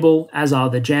valuable, as are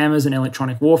the jammers and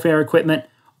electronic warfare equipment,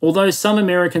 although some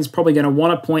Americans are probably going to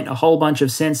want to point a whole bunch of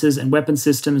sensors and weapon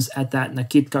systems at that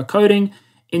Nakitka coating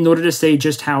in order to see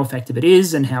just how effective it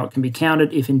is and how it can be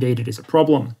countered if indeed it is a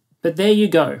problem. But there you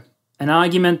go. An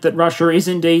argument that Russia is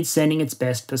indeed sending its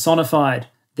best personified.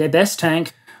 Their best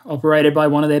tank, operated by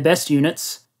one of their best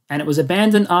units, and it was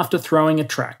abandoned after throwing a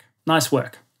track. Nice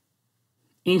work.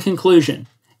 In conclusion,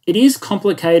 it is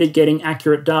complicated getting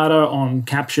accurate data on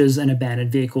captures and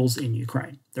abandoned vehicles in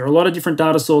Ukraine. There are a lot of different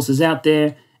data sources out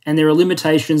there, and there are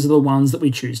limitations of the ones that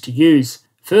we choose to use.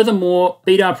 Furthermore,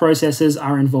 BDAR processes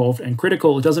are involved and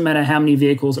critical. It doesn't matter how many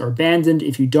vehicles are abandoned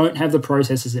if you don't have the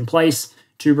processes in place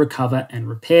to recover and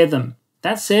repair them.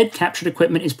 That said, captured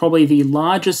equipment is probably the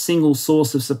largest single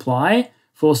source of supply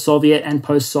for Soviet and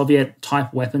post-Soviet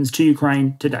type weapons to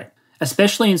Ukraine to date,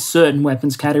 especially in certain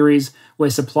weapons categories where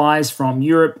supplies from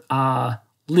Europe are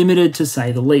limited to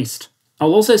say the least.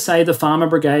 I'll also say the Farmer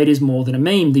Brigade is more than a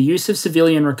meme. The use of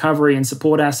civilian recovery and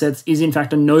support assets is in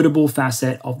fact a notable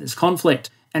facet of this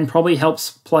conflict and probably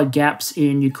helps plug gaps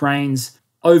in Ukraine's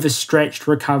overstretched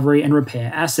recovery and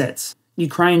repair assets.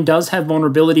 Ukraine does have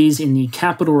vulnerabilities in the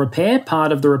capital repair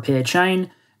part of the repair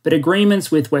chain, but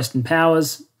agreements with Western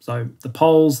powers, so the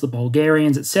Poles, the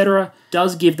Bulgarians, etc.,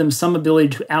 does give them some ability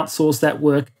to outsource that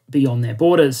work beyond their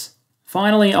borders.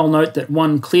 Finally, I'll note that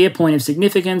one clear point of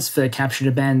significance for captured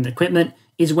abandoned equipment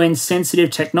is when sensitive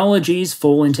technologies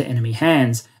fall into enemy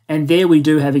hands, and there we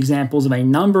do have examples of a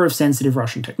number of sensitive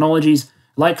Russian technologies,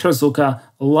 like Krasukha,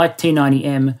 like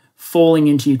T90M, falling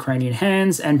into Ukrainian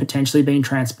hands and potentially being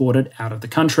transported out of the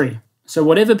country. So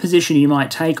whatever position you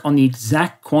might take on the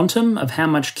exact quantum of how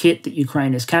much kit that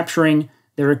Ukraine is capturing,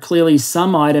 there are clearly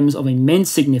some items of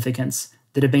immense significance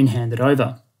that have been handed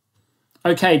over.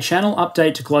 Okay, channel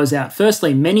update to close out.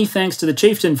 Firstly, many thanks to the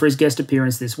Chieftain for his guest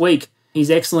appearance this week.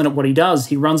 He's excellent at what he does.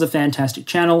 He runs a fantastic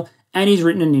channel, and he's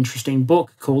written an interesting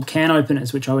book called Can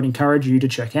Openers, which I would encourage you to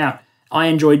check out. I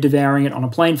enjoyed devouring it on a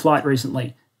plane flight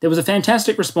recently. There was a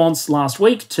fantastic response last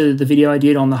week to the video I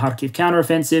did on the Kharkiv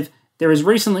counteroffensive. There has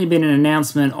recently been an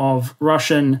announcement of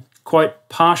Russian, quote,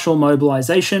 partial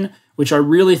mobilisation, which I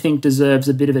really think deserves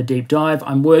a bit of a deep dive.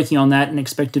 I'm working on that and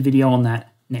expect a video on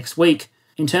that next week.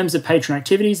 In terms of patron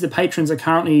activities, the patrons are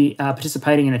currently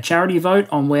participating in a charity vote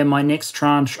on where my next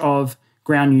tranche of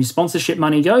Ground News sponsorship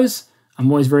money goes.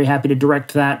 I'm always very happy to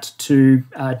direct that to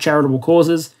charitable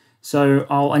causes, so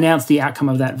I'll announce the outcome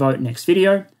of that vote next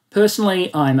video. Personally,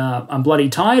 I'm bloody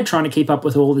tired trying to keep up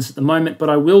with all this at the moment, but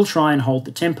I will try and hold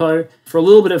the tempo. For a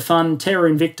little bit of fun, Terra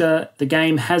Invicta, the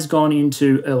game has gone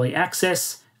into early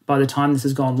access by the time this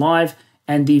has gone live,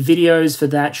 and the videos for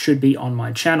that should be on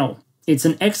my channel. It's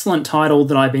an excellent title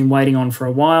that I've been waiting on for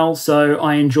a while, so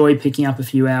I enjoy picking up a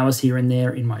few hours here and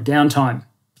there in my downtime.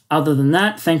 Other than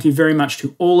that, thank you very much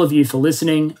to all of you for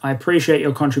listening. I appreciate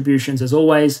your contributions as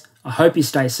always. I hope you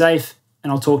stay safe,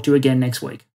 and I'll talk to you again next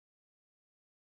week.